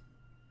it.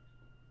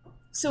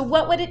 So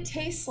what would it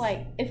taste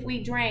like if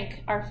we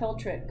drank our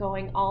filtrate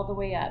going all the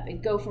way up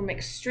and go from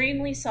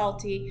extremely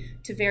salty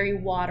to very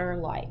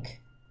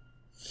water-like?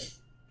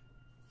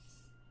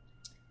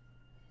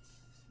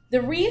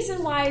 The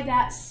reason why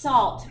that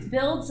salt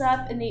builds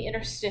up in the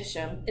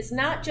interstitium is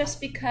not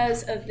just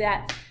because of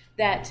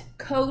that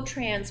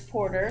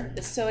co-transporter,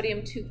 the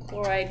sodium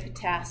 2-chloride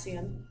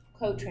potassium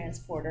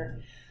co-transporter,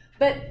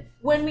 but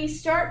when we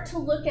start to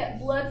look at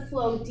blood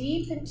flow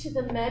deep into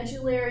the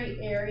medullary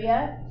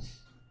area,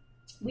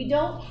 we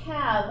don't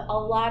have a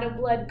lot of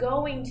blood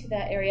going to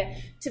that area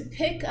to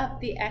pick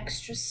up the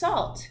extra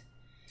salt.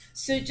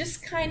 So it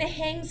just kind of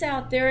hangs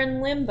out there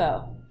in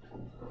limbo.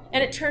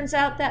 And it turns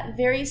out that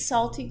very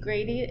salty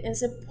gradient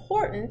is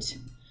important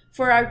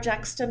for our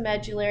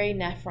juxtamedullary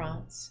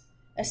nephrons.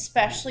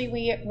 especially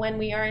when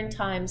we are in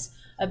times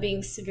of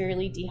being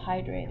severely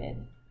dehydrated.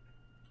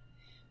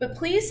 But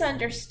please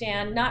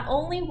understand, not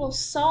only will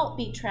salt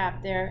be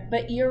trapped there,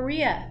 but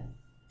urea.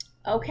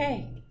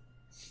 Okay.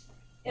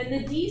 In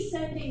the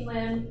descending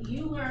limb,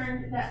 you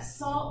learned that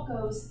salt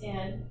goes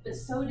in, but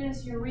so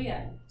does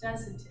urea,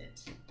 doesn't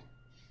it?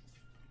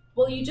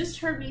 Well, you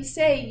just heard me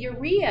say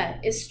urea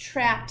is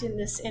trapped in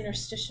this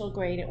interstitial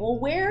gradient. Well,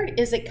 where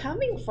is it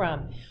coming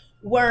from?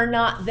 We're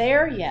not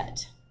there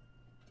yet.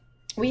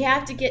 We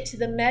have to get to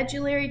the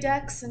medullary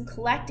ducts and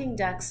collecting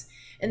ducts,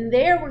 and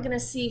there we're going to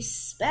see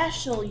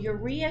special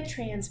urea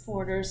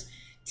transporters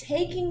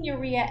taking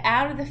urea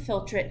out of the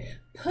filtrate,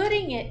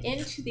 putting it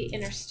into the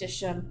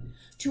interstitium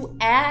to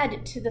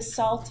add to the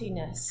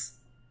saltiness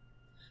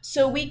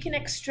so we can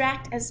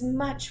extract as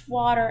much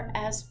water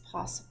as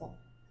possible.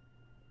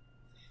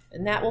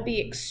 And that will be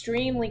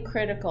extremely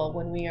critical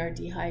when we are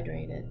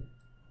dehydrated.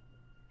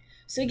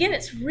 So again,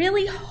 it's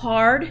really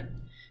hard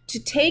to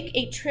take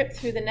a trip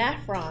through the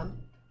nephron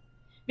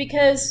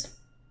because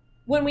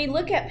when we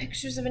look at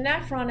pictures of a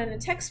nephron in a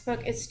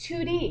textbook, it's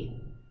 2D.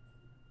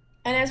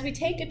 And as we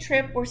take a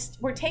trip,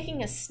 we're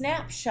taking a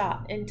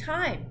snapshot in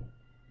time.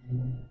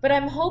 But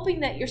I'm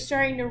hoping that you're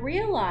starting to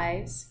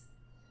realize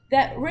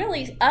that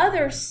really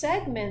other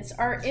segments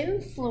are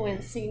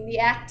influencing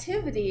the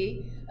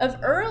activity of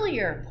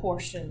earlier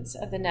portions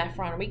of the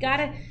nephron.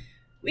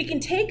 We can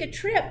take a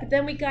trip, but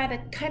then we gotta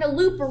kind of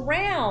loop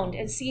around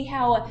and see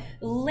how a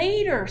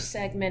later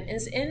segment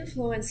is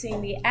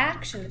influencing the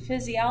action, the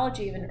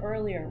physiology of an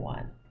earlier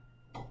one.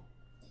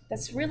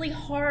 That's really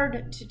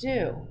hard to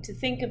do, to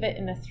think of it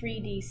in a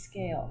 3D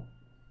scale.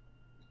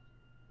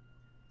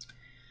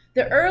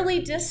 The early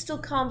distal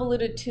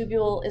convoluted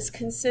tubule is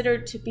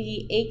considered to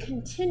be a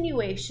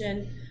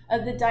continuation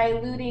of the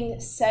diluting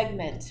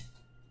segment.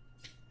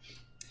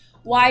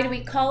 Why do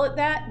we call it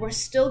that? We're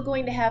still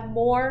going to have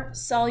more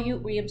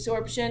solute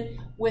reabsorption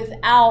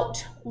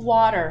without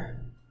water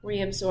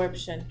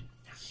reabsorption.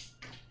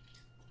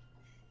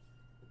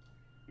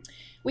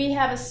 We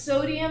have a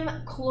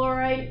sodium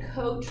chloride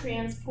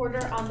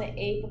co-transporter on the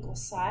apical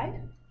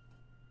side.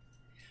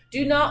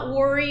 Do not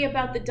worry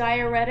about the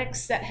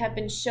diuretics that have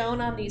been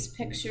shown on these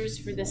pictures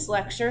for this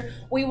lecture.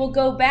 We will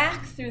go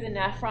back through the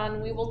nephron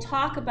and we will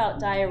talk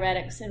about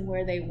diuretics and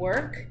where they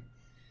work.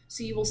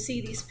 So you will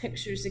see these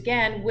pictures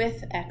again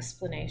with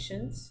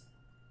explanations.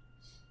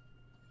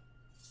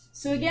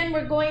 So again,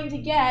 we're going to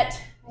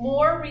get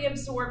more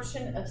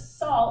reabsorption of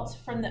salt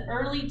from the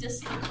early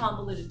distal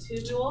convoluted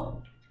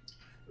tubule.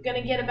 We're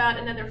going to get about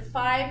another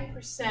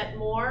 5%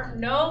 more,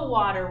 no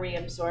water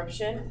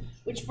reabsorption,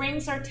 which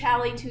brings our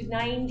tally to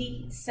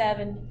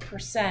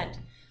 97%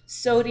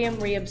 sodium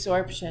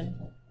reabsorption.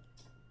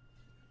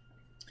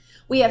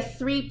 We have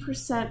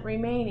 3%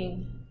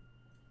 remaining.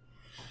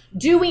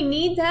 Do we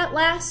need that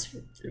last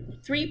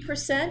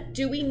 3%?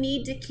 Do we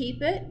need to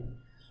keep it?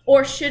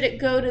 Or should it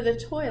go to the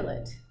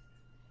toilet?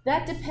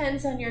 That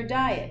depends on your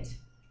diet.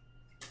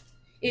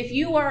 If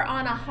you are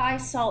on a high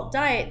salt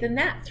diet, then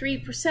that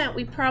 3%,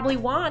 we probably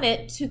want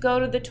it to go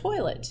to the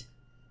toilet.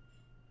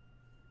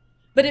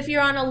 But if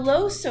you're on a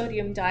low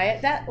sodium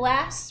diet, that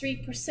last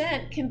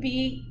 3% can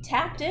be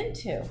tapped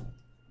into.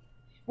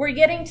 We're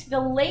getting to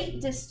the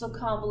late distal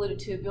convoluted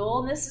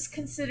tubule, and this is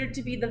considered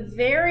to be the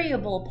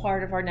variable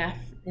part of our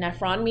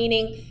nephron,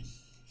 meaning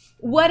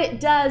what it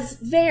does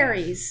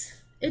varies.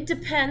 It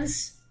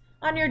depends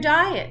on your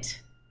diet.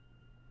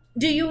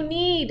 Do you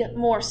need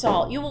more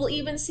salt? You will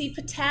even see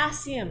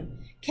potassium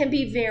can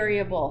be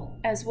variable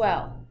as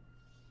well.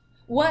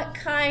 What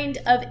kind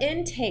of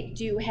intake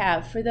do you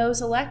have for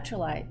those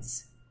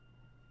electrolytes?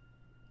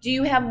 Do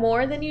you have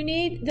more than you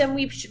need? Then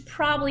we should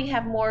probably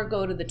have more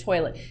go to the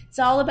toilet. It's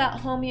all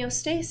about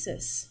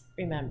homeostasis,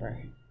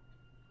 remember.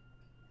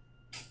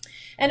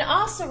 And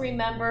also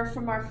remember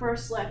from our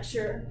first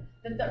lecture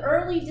that the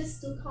early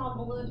distal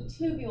convoluted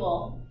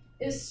tubule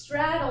is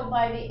straddled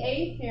by the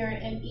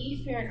afferent and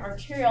efferent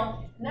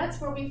arteriole, and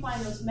that's where we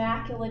find those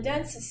macula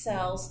densa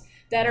cells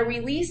that are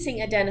releasing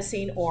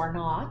adenosine or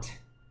not,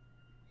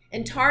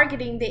 and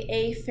targeting the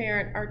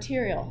afferent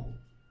arteriole,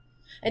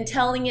 and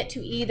telling it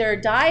to either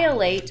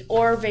dilate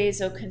or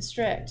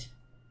vasoconstrict,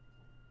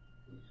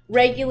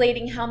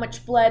 regulating how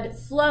much blood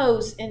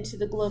flows into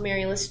the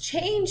glomerulus,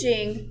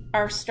 changing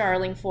our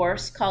Starling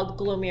force called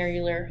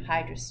glomerular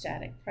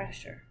hydrostatic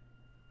pressure.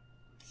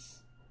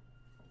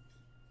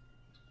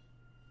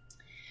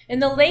 In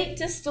the late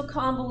distal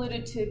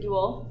convoluted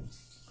tubule,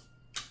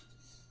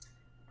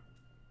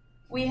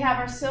 we have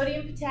our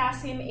sodium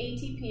potassium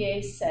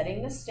ATPase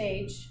setting the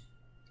stage.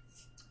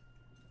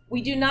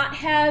 We do not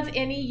have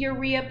any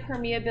urea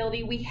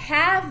permeability. We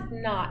have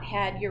not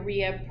had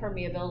urea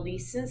permeability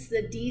since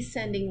the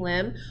descending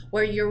limb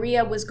where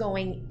urea was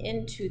going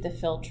into the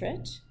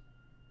filtrate.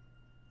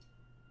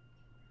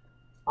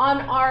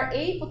 On our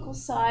apical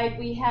side,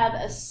 we have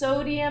a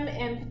sodium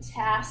and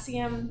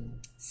potassium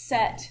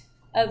set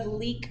of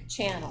leak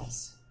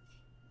channels.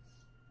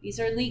 These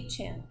are leak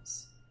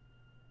channels.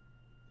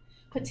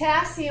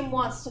 Potassium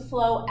wants to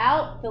flow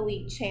out the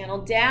leak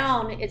channel,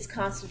 down its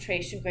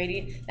concentration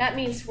gradient. That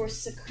means we're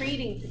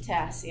secreting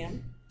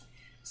potassium.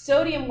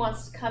 Sodium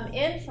wants to come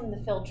in from the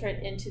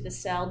filtrate into the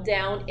cell,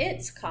 down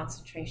its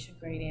concentration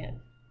gradient.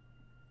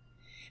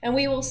 And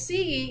we will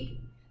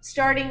see,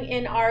 starting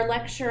in our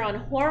lecture on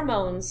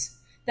hormones,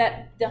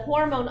 that the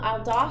hormone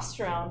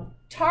aldosterone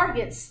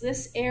targets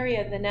this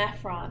area of the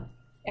nephron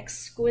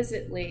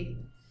exquisitely.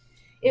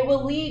 It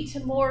will lead to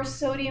more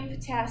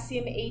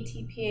sodium-potassium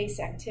ATPase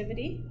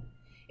activity.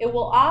 It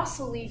will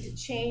also lead to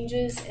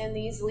changes in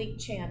these leak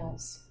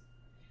channels.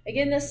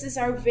 Again, this is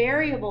our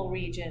variable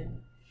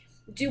region.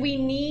 Do we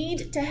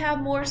need to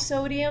have more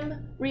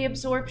sodium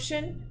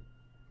reabsorption,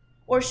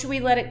 or should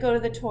we let it go to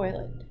the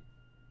toilet?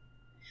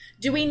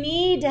 Do we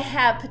need to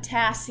have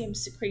potassium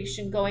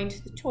secretion going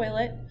to the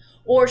toilet,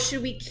 or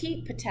should we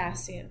keep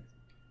potassium?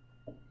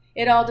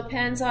 It all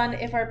depends on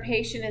if our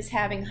patient is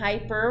having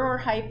hyper or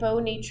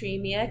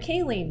hyponatremia,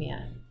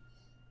 kalemia.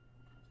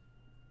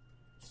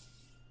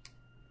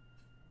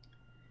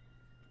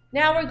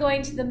 Now we're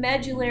going to the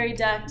medullary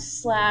duct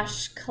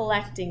 /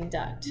 collecting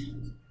duct.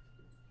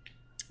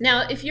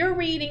 Now, if you're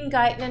reading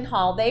Guyton and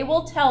Hall, they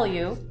will tell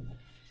you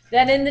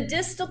that in the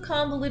distal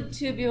convoluted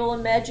tubule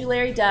and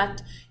medullary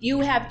duct,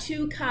 you have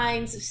two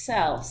kinds of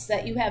cells,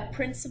 that you have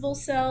principal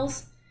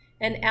cells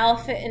and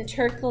alpha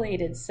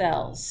intercalated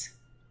cells.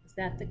 Is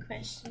that the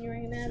question you were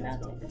going to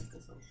about?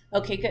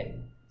 Okay,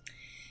 good.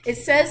 It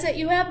says that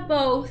you have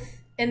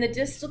both in the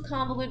distal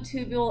convoluted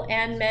tubule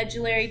and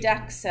medullary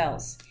duct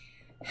cells.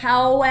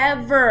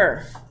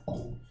 However,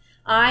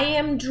 I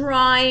am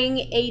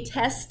drawing a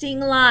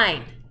testing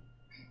line.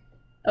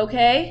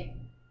 Okay?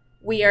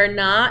 We are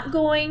not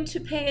going to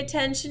pay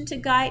attention to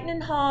Guyton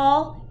and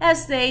Hall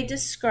as they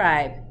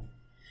describe.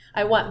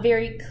 I want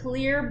very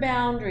clear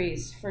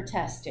boundaries for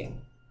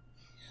testing.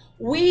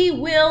 We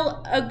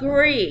will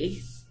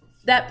agree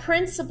that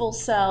principal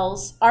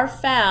cells are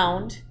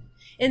found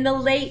in the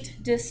late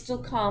distal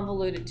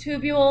convoluted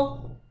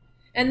tubule,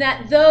 and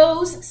that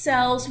those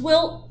cells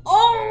will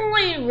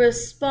only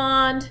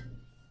respond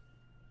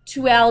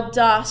to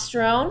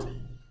aldosterone.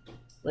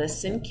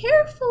 Listen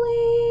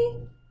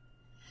carefully.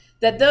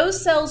 That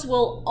those cells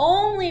will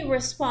only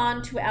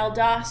respond to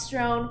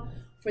aldosterone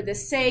for the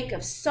sake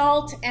of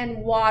salt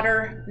and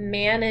water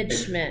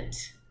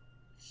management.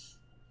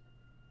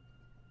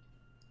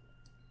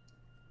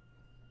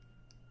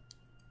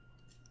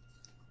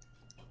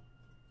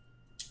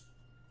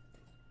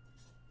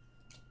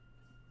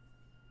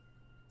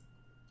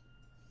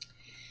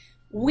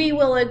 We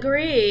will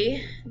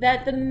agree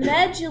that the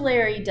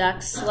medullary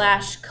duct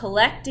 /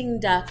 collecting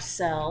duct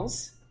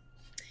cells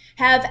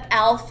have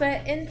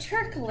alpha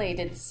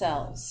intercalated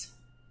cells.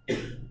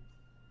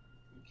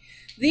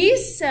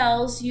 These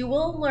cells, you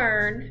will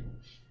learn,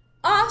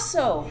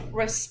 also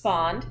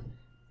respond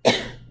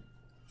to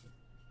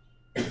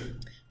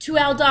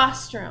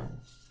aldosterone,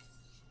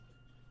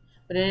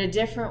 but in a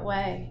different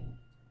way.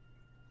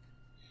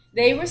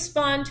 They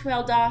respond to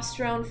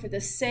aldosterone for the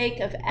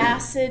sake of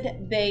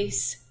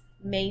acid-base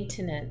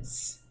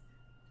maintenance.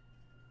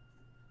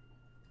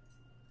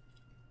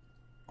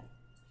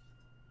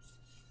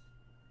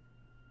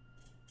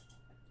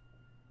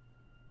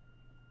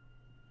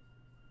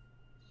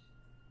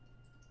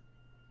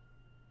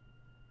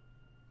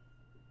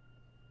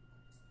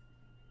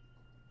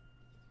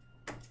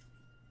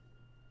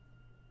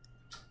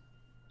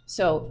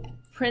 So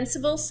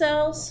principal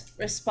cells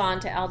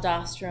respond to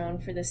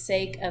aldosterone for the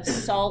sake of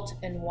salt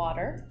and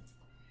water.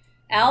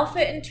 Alpha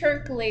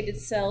intercalated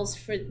cells,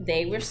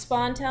 they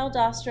respond to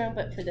aldosterone,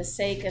 but for the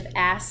sake of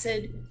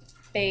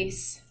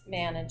acid-base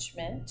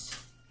management.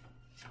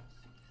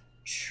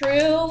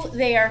 True,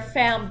 they are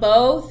found,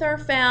 both are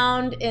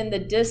found in the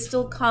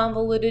distal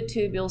convoluted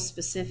tubule,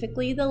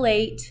 specifically the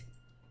late.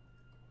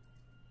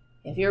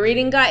 If you're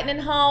reading Guyton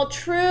and Hall,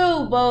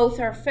 true, both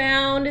are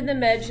found in the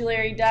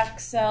medullary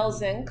duct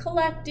cells and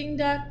collecting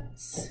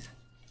ducts.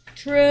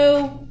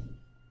 True,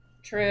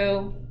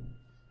 true.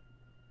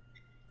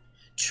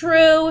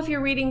 True, if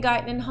you're reading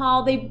Guyton and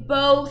Hall, they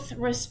both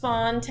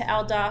respond to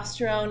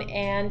aldosterone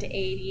and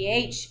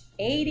ADH.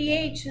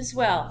 ADH as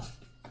well.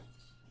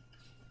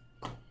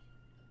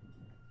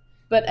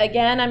 But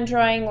again, I'm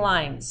drawing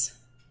lines.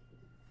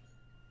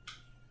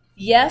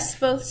 Yes,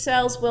 both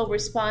cells will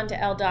respond to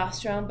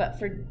aldosterone, but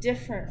for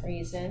different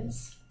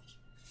reasons.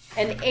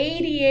 And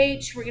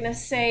ADH, we're going to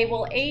say,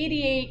 well,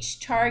 ADH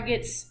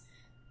targets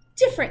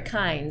different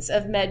kinds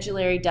of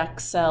medullary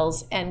duct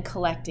cells and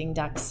collecting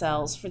duct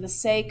cells for the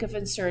sake of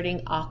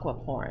inserting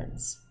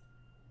aquaporins.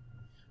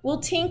 We'll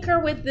tinker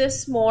with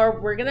this more.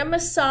 We're going to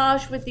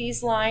massage with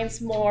these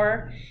lines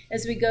more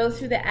as we go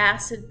through the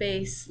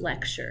acid-base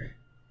lecture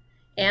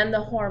and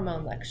the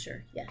hormone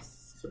lecture.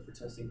 Yes? So for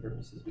testing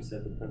purposes, we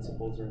said the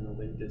principals are in the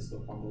late distal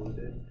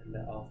convoluted and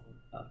the alpha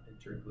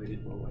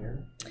intercalated were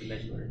where? The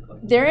medullary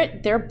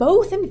collecting. They're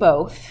both in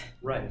both.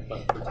 Right,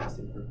 but for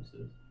testing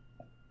purposes.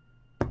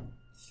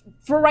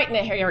 For right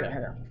now,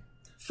 here.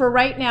 For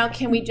right now,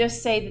 can we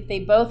just say that they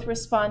both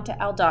respond to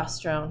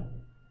aldosterone,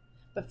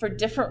 but for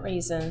different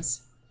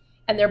reasons,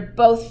 And they're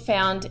both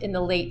found in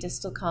the late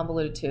distal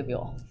convoluted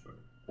tubule.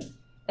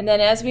 And then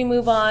as we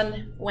move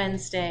on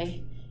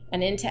Wednesday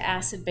and into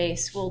acid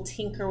base, we'll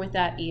tinker with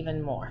that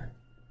even more.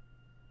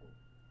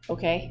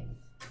 Okay?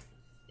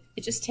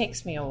 It just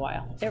takes me a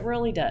while. It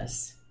really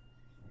does.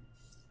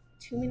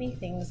 Too many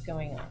things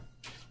going on.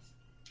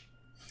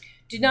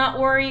 Do not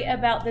worry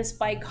about this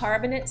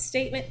bicarbonate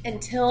statement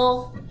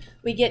until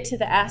we get to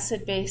the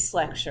acid-base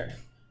lecture.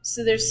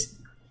 So there's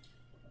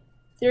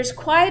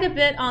quite a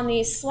bit on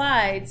these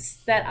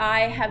slides that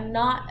I have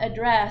not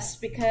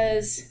addressed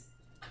because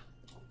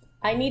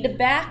I need to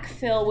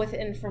backfill with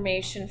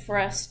information for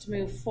us to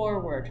move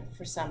forward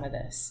for some of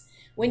this.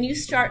 When you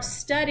start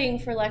studying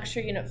for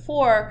lecture unit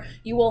 4,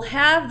 you will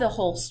have the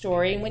whole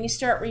story. And when you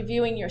start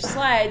reviewing your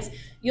slides,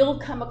 you'll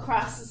come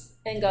across this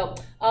and go,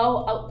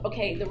 oh,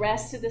 okay, the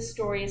rest of the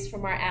story is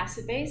from our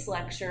acid-base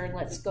lecture, and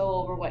let's go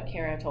over what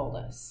Kara told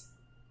us.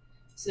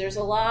 So there's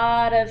a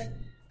lot of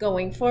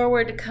going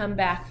forward to come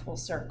back full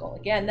circle.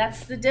 Again,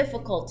 that's the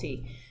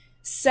difficulty.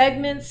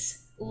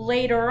 Segments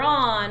later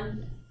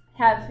on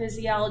have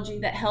physiology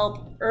that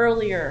help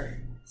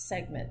earlier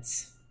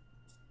segments.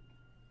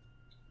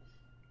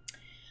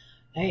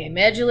 Okay,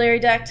 medullary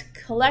duct,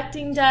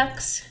 collecting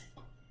ducts.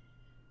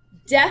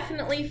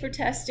 Definitely for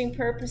testing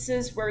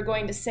purposes, we're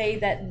going to say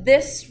that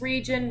this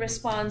region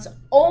responds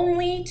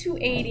only to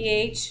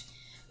ADH,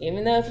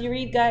 even though if you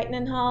read Guyton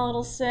and Hall,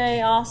 it'll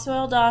say also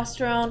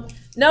aldosterone.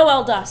 No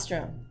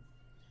aldosterone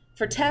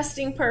for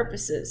testing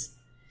purposes.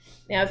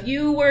 Now, if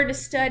you were to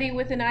study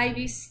with an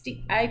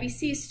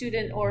IVC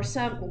student or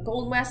some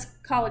Golden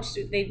West College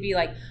student, they'd be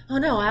like, oh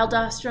no,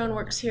 aldosterone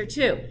works here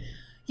too.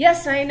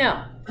 Yes, I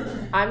know.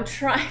 I'm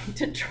trying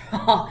to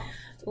draw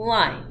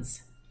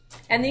lines.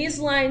 And these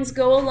lines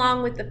go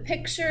along with the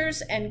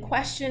pictures and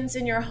questions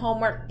in your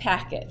homework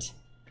packet.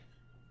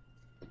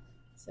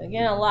 So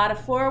again, a lot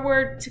of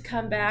forward to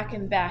come back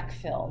and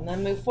backfill. And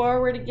then move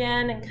forward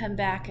again and come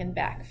back and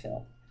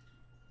backfill.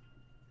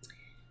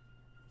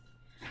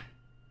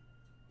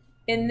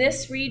 In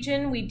this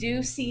region, we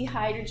do see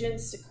hydrogen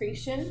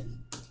secretion.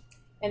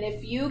 And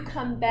if you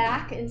come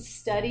back and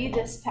study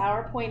this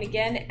PowerPoint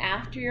again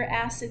after your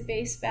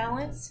acid-base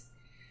balance,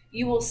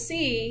 you will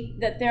see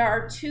that there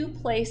are 2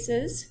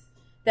 places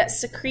that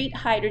secrete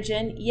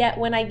hydrogen, yet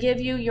when I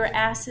give you your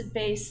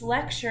acid-base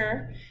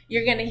lecture,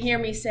 you're going to hear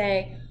me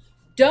say,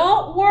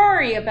 don't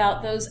worry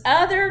about those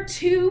other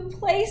 2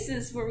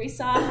 places where we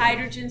saw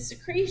hydrogen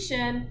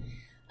secretion.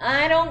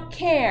 I don't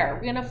care.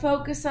 We're going to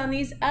focus on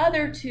these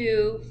other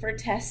 2 for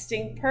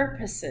testing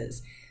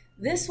purposes.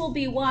 This will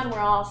be one where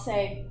I'll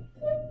say,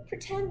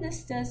 pretend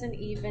this doesn't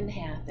even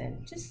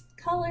happen. Just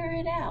color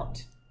it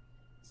out.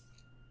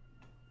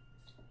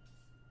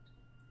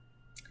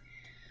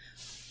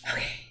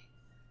 Okay.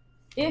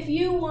 If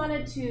you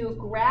wanted to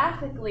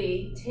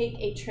graphically take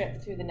a trip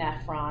through the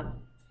nephron,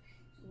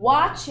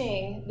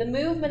 watching the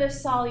movement of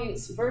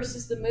solutes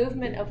versus the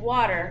movement of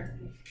water,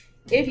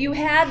 if you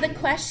had the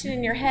question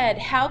in your head,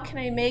 how can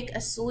I make a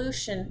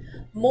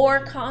solution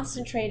more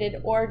concentrated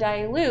or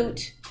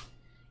dilute?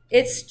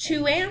 It's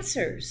 2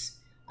 answers.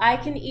 I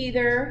can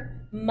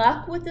either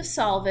muck with the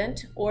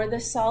solvent or the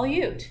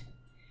solute.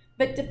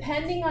 But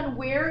depending on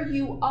where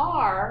you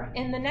are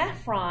in the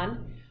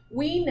nephron,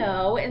 we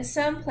know in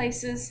some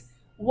places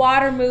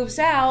water moves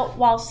out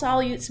while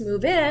solutes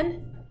move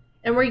in,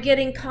 and we're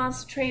getting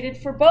concentrated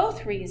for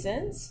both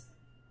reasons,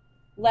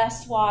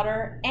 less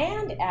water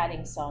and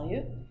adding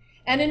solute.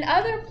 And in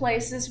other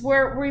places,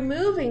 we're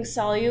removing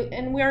solute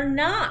and we're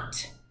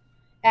not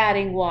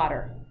adding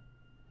water,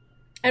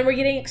 and we're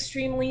getting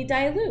extremely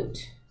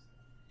dilute.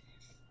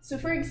 So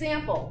for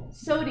example,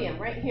 sodium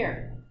right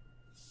here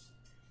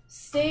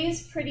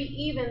stays pretty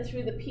even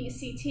through the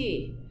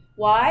PCT.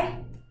 Why?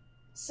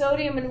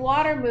 Sodium and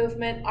water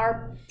movement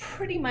are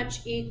pretty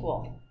much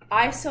equal,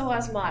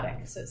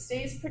 isoosmotic, so it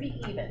stays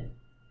pretty even.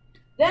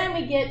 Then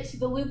we get to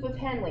the loop of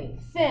Henle,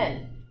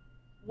 thin.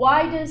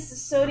 Why does the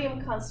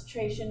sodium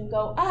concentration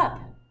go up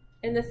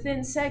in the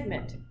thin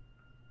segment?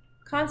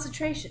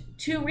 Concentration.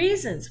 2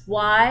 reasons.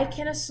 Why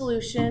can a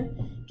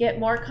solution get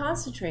more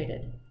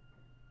concentrated?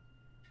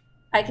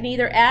 I can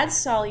either add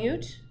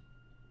solute,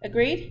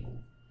 agreed?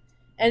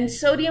 And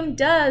sodium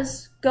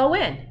does go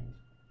in.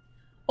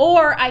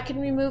 Or I can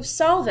remove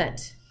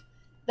solvent.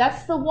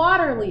 That's the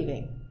water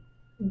leaving.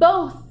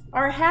 Both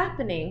are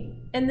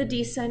happening in the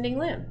descending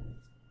limb.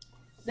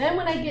 Then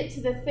when I get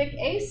to the thick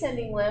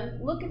ascending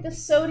limb, look at the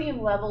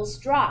sodium levels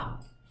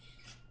drop.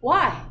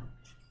 Why?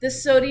 The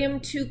sodium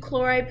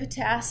 2-chloride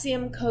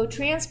potassium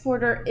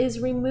cotransporter is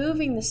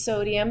removing the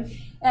sodium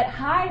at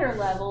higher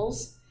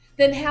levels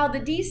than how the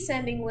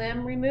descending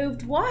limb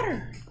removed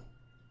water.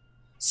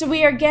 So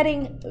we are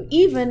getting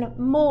even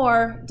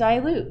more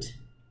dilute.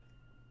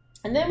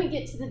 And then we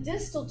get to the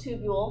distal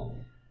tubule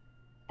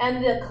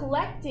and the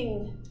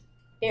collecting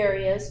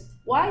areas.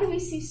 Why do we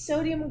see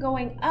sodium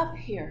going up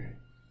here?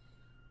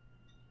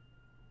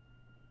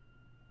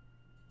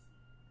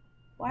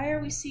 Why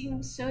are we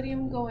seeing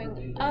sodium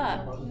going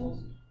up?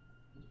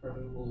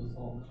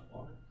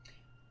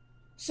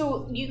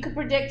 So you could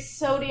predict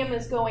sodium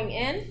is going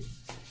in.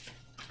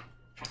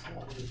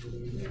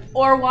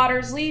 or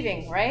water's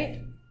leaving,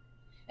 right?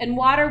 And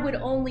water would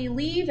only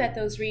leave at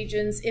those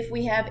regions if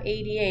we have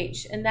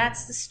ADH. And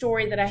that's the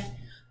story that I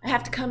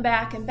have to come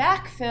back and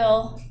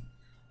backfill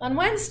on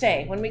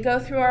Wednesday when we go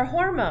through our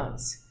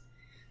hormones.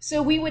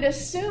 So we would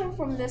assume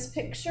from this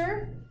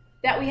picture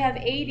that we have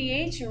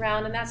ADH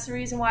around, and that's the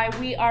reason why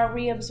we are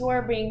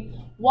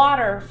reabsorbing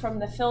water from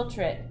the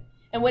filtrate.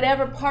 And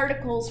whatever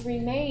particles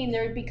remain,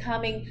 they're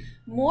becoming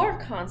more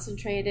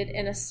concentrated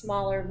in a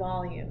smaller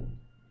volume.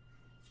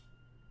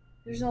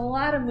 There's a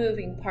lot of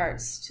moving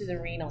parts to the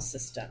renal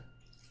system.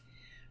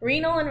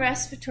 Renal and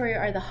respiratory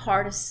are the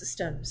hardest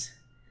systems.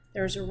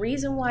 There's a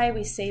reason why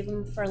we save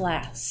them for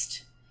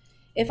last.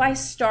 If I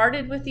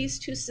started with these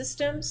two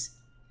systems,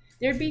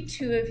 there'd be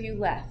two of you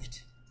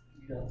left.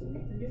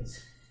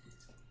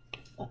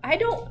 I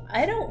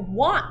don't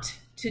want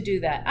to do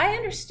that. I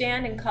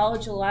understand in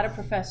college a lot of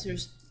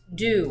professors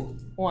do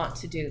want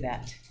to do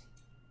that.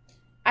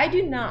 I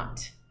do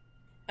not.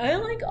 I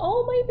like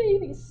all my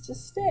babies to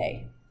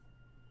stay.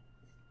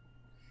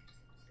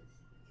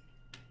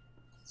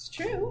 It's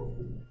true.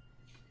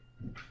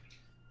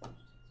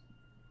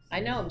 I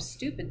know I'm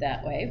stupid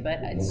that way, but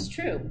it's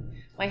true.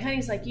 My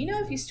honey's like, you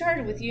know, if you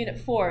started with Unit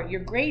 4,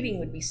 your grading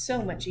would be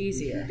so much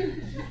easier.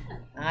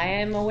 I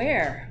am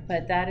aware,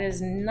 but that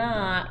is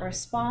not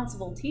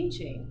responsible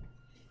teaching.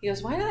 He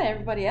goes, why not?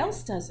 Everybody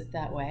else does it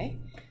that way.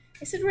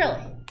 I said,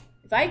 really?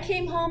 If I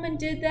came home and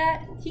did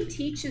that, he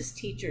teaches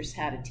teachers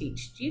how to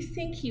teach. Do you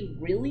think he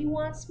really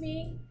wants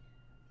me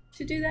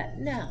to do that?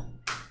 No.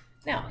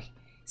 No.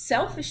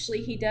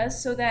 Selfishly, he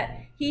does so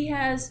that he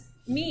has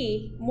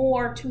me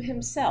more to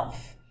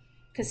himself.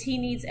 Because he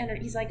needs,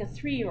 he's like a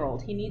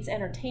 3-year-old. He needs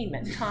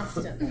entertainment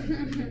constantly.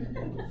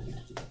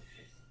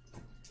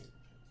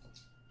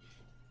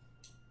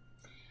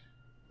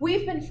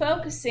 We've been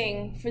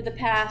focusing for the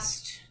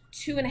past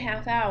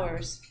 2.5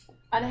 hours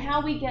on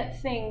how we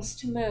get things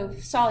to move,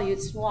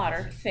 solutes and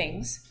water,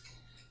 things,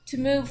 to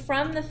move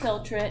from the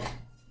filtrate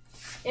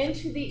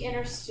into the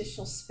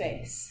interstitial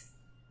space.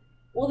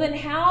 Well, then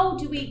how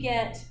do we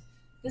get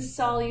the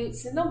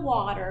solutes in the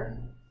water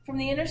from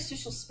the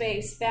interstitial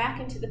space back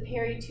into the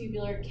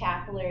peritubular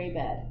capillary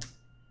bed?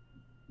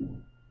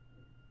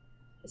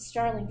 The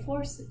Starling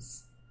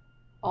forces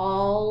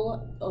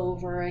all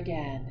over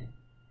again.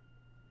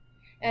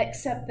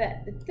 Except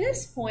that at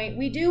this point,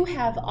 we do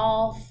have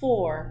all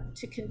 4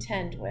 to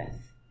contend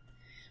with.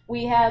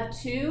 We have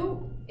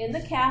 2 in the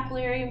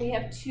capillary, and we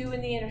have 2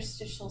 in the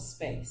interstitial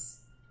space.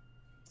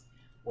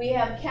 We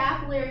have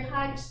capillary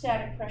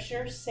hydrostatic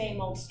pressure,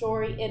 same old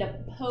story. It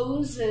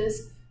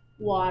opposes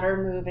water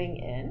moving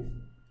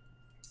in.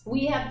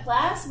 We have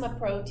plasma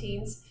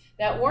proteins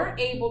that weren't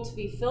able to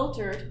be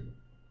filtered,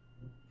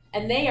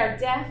 and they are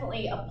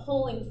definitely a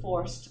pulling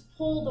force to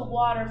pull the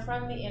water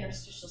from the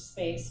interstitial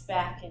space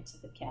back into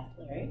the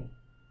capillary.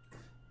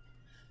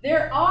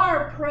 There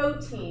are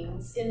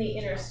proteins in the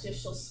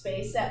interstitial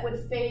space that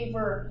would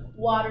favor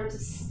water to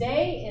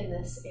stay in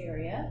this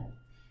area.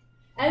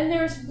 And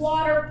there's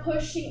water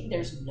pushing,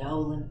 there's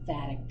no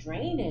lymphatic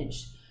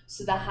drainage.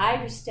 So the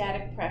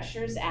hydrostatic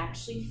pressure is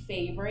actually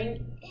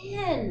favoring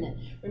in.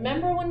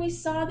 Remember when we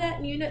saw that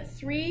in Unit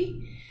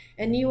 3?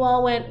 And you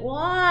all went,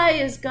 why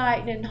is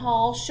Guyton and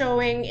Hall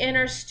showing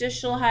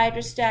interstitial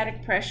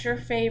hydrostatic pressure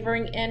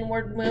favoring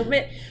inward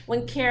movement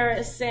when Kara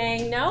is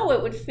saying, no,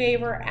 it would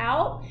favor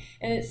out.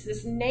 And it's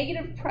this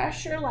negative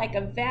pressure like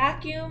a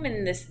vacuum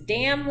and this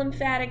damn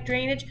lymphatic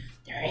drainage.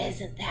 There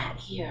isn't that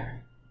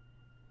here.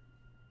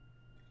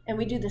 And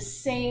we do the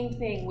same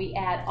thing. We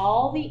add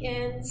all the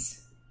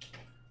ins,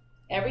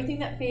 everything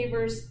that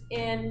favors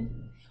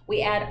in.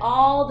 We add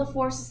all the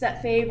forces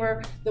that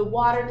favor the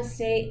water to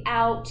stay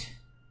out.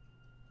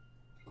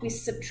 We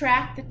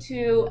subtract the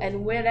 2,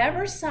 and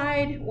whatever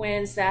side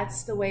wins,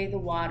 that's the way the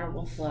water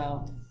will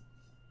flow.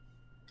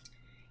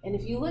 And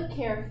if you look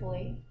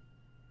carefully,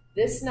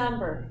 this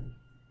number,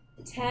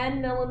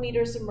 10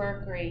 millimeters of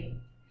mercury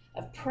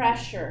of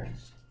pressure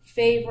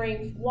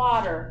favoring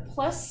water,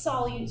 plus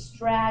solutes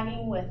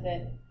dragging with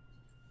it,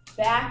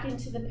 back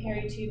into the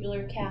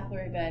peritubular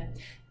capillary bed.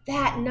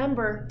 That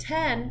number,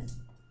 10,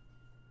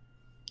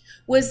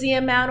 was the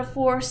amount of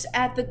force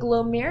at the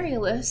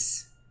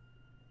glomerulus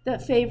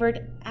that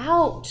favored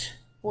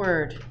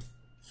outward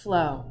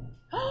flow.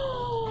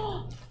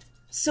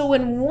 So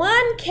in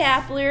one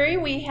capillary,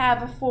 we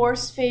have a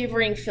force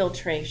favoring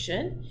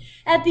filtration.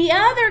 At the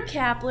other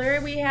capillary,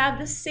 we have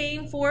the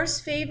same force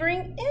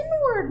favoring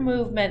inward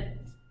movement.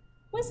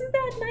 Wasn't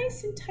that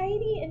nice and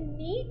tidy and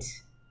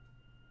neat?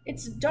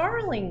 It's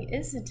darling,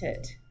 isn't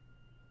it?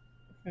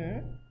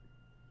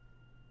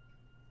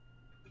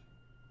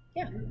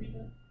 Yeah.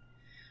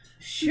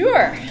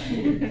 Sure.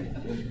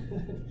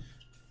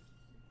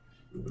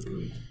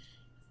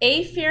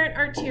 Afferent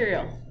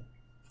arterial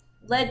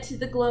led to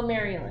the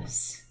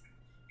glomerulus.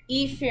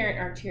 Efferent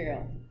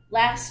arterial.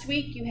 Last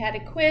week you had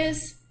a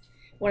quiz.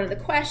 One of the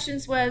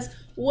questions was,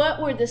 what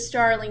were the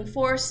Starling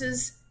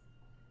forces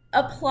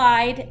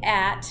applied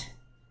at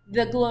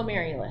the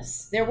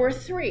glomerulus? There were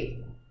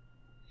 3.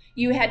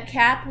 You had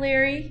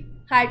capillary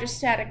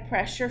hydrostatic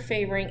pressure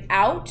favoring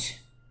out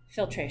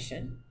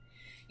filtration.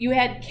 You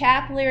had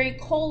capillary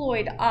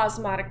colloid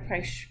osmotic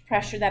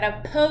pressure that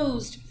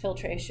opposed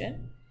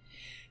filtration.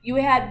 You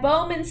had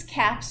Bowman's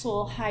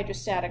capsule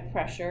hydrostatic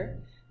pressure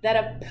that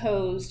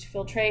opposed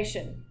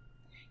filtration.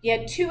 You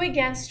had 2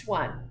 against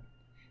 1.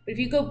 But if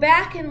you go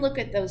back and look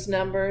at those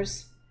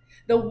numbers,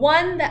 the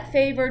one that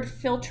favored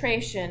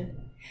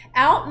filtration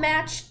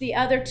outmatched the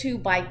other 2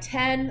 by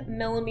 10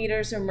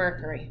 millimeters of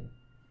mercury.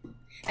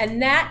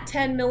 And that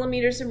 10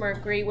 millimeters of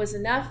mercury was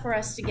enough for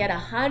us to get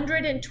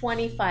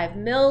 125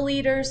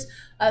 milliliters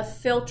of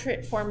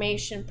filtrate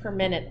formation per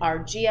minute, our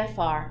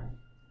GFR.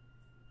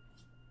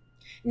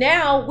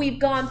 Now we've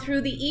gone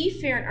through the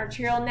efferent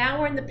arteriole, now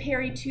we're in the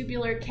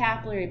peritubular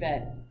capillary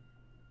bed.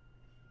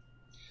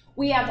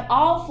 We have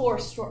all four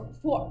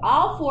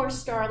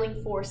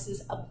Starling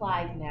forces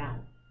applied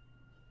now.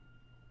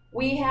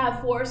 We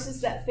have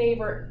forces that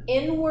favor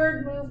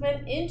inward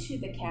movement into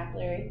the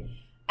capillary,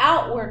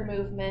 outward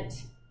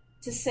movement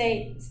to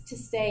stay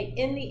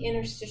in the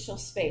interstitial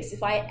space.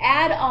 If I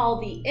add all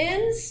the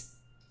ins,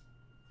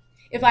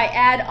 if I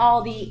add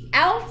all the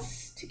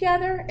outs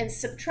together and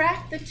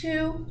subtract the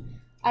 2,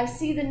 I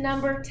see the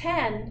number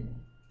 10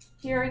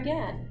 here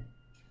again.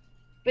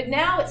 But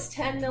now it's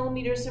 10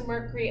 millimeters of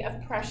mercury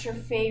of pressure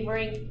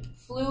favoring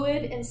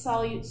fluid and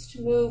solutes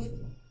to move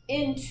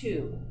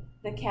into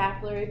the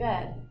capillary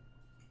bed.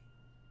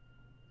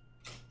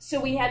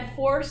 So we had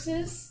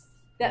forces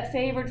that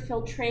favored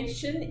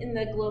filtration in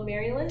the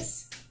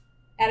glomerulus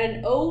at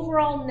an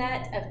overall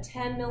net of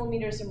 10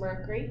 millimeters of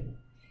mercury.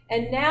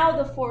 And now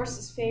the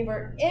forces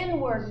favor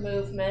inward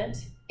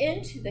movement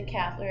into the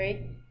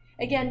capillary.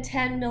 Again,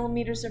 10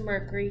 millimeters of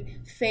mercury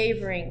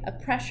favoring a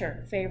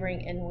pressure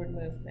favoring inward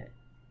movement.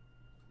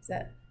 Is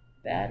that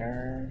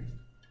better?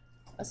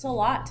 That's a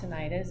lot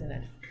tonight, isn't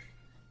it?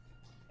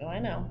 Oh, I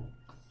know.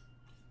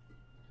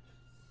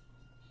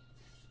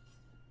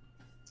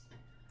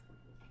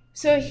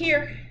 So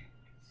here,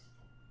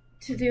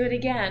 to do it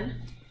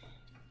again,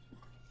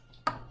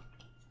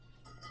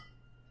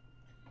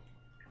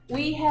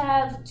 we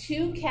have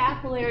 2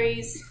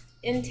 capillaries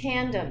in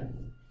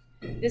tandem.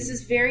 This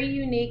is very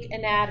unique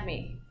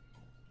anatomy.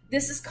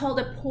 This is called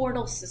a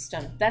portal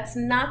system. That's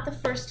not the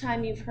first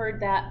time you've heard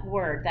that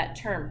word, that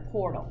term,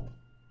 portal.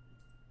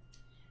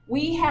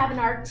 We have an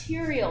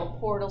arterial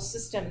portal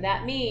system.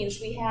 That means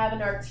we have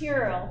an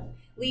arterial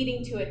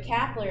leading to a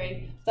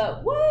capillary,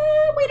 but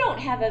we don't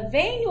have a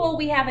venule,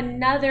 we have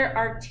another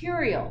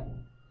arterial.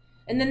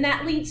 And then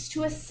that leads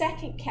to a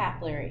second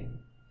capillary.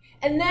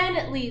 And then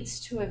it leads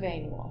to a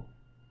venule.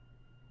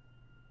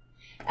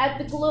 At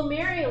the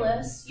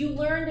glomerulus, you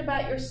learned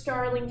about your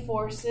Starling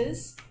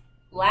forces.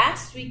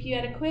 Last week you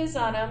had a quiz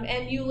on them,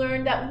 and you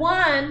learned that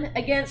 1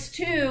 against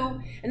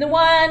 2, and the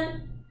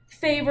 1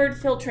 favored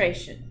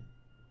filtration,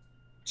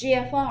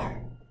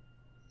 GFR.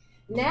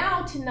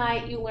 Now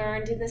tonight you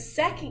learned in the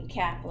second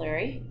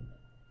capillary,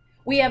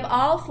 we have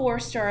all 4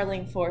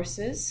 Starling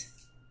forces,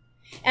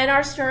 and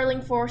our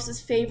Starling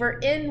forces favor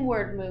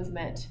inward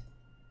movement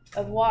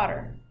of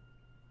water,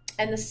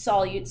 and the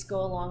solutes go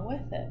along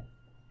with it.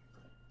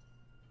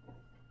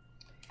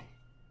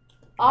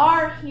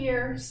 R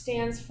here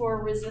stands for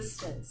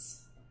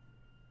resistance.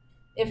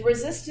 If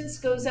resistance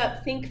goes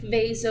up, think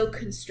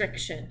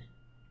vasoconstriction.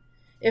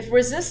 If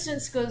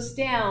resistance goes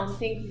down,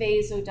 think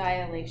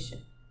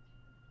vasodilation.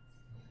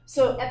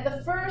 So at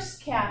the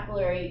first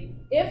capillary,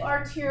 if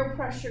arterial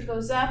pressure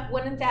goes up,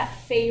 wouldn't that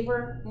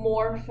favor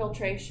more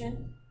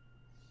filtration?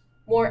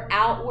 More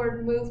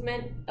outward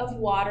movement of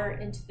water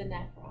into the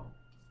nephron.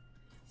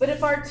 But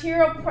if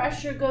arterial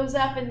pressure goes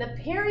up in the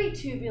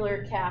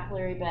peritubular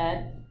capillary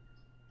bed,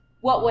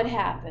 what would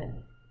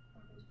happen?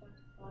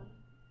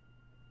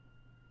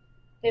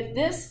 If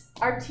this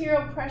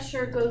arterial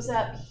pressure goes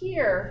up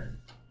here,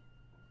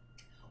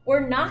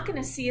 we're not going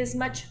to see as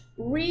much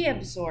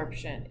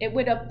reabsorption. It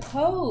would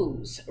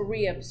oppose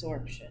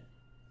reabsorption.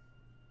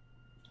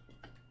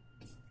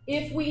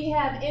 If we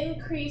have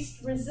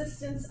increased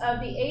resistance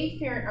of the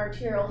afferent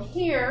arteriole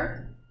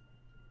here,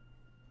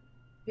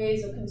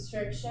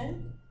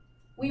 vasoconstriction,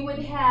 we would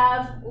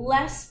have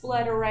less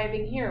blood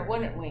arriving here,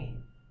 wouldn't we?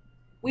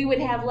 We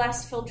would have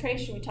less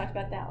filtration. We talked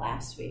about that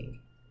last week.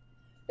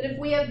 But if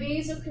we have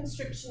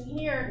vasoconstriction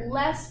here,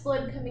 less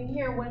blood coming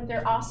here, wouldn't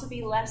there also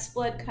be less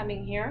blood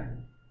coming here?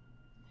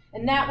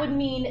 And that would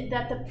mean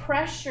that the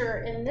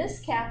pressure in this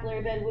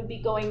capillary bed would be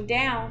going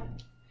down.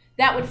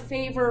 That would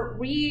favor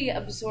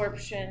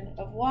reabsorption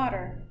of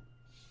water.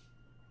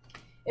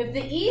 If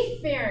the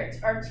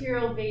efferent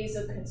arteriole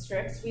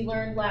vasoconstricts, we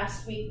learned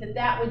last week that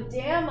that would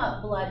dam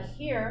up blood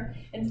here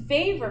and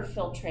favor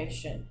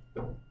filtration.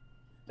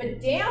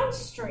 But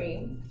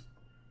downstream,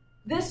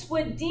 this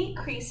would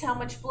decrease how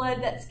much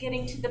blood that's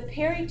getting to the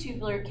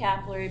peritubular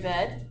capillary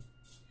bed.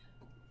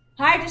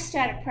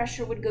 Hydrostatic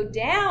pressure would go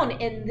down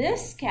in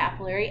this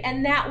capillary,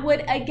 and that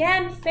would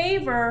again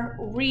favor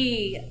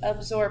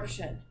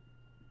reabsorption.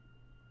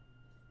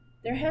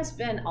 There has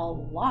been a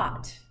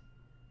lot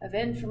of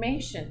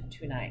information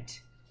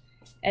tonight,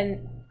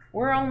 and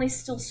we're only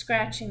still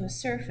scratching the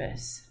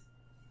surface.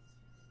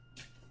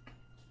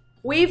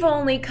 We've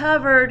only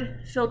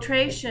covered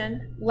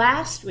filtration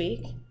last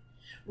week,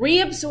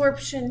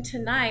 reabsorption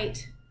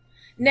tonight.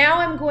 Now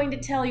I'm going to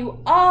tell you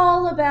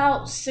all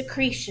about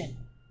secretion.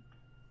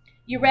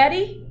 You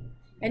ready?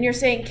 And you're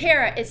saying,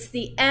 Kara, it's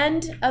the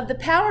end of the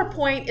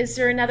PowerPoint. Is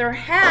there another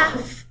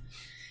half?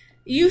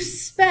 You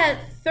spent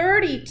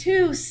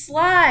 32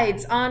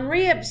 slides on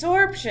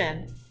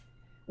reabsorption.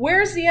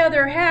 Where's the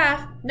other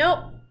half?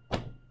 Nope.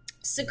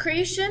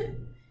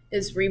 Secretion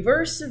is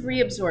reverse of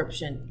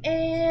reabsorption.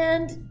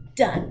 And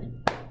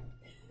done.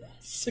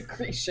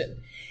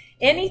 Secretion.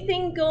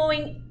 Anything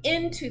going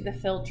into the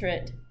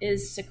filtrate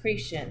is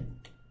secretion.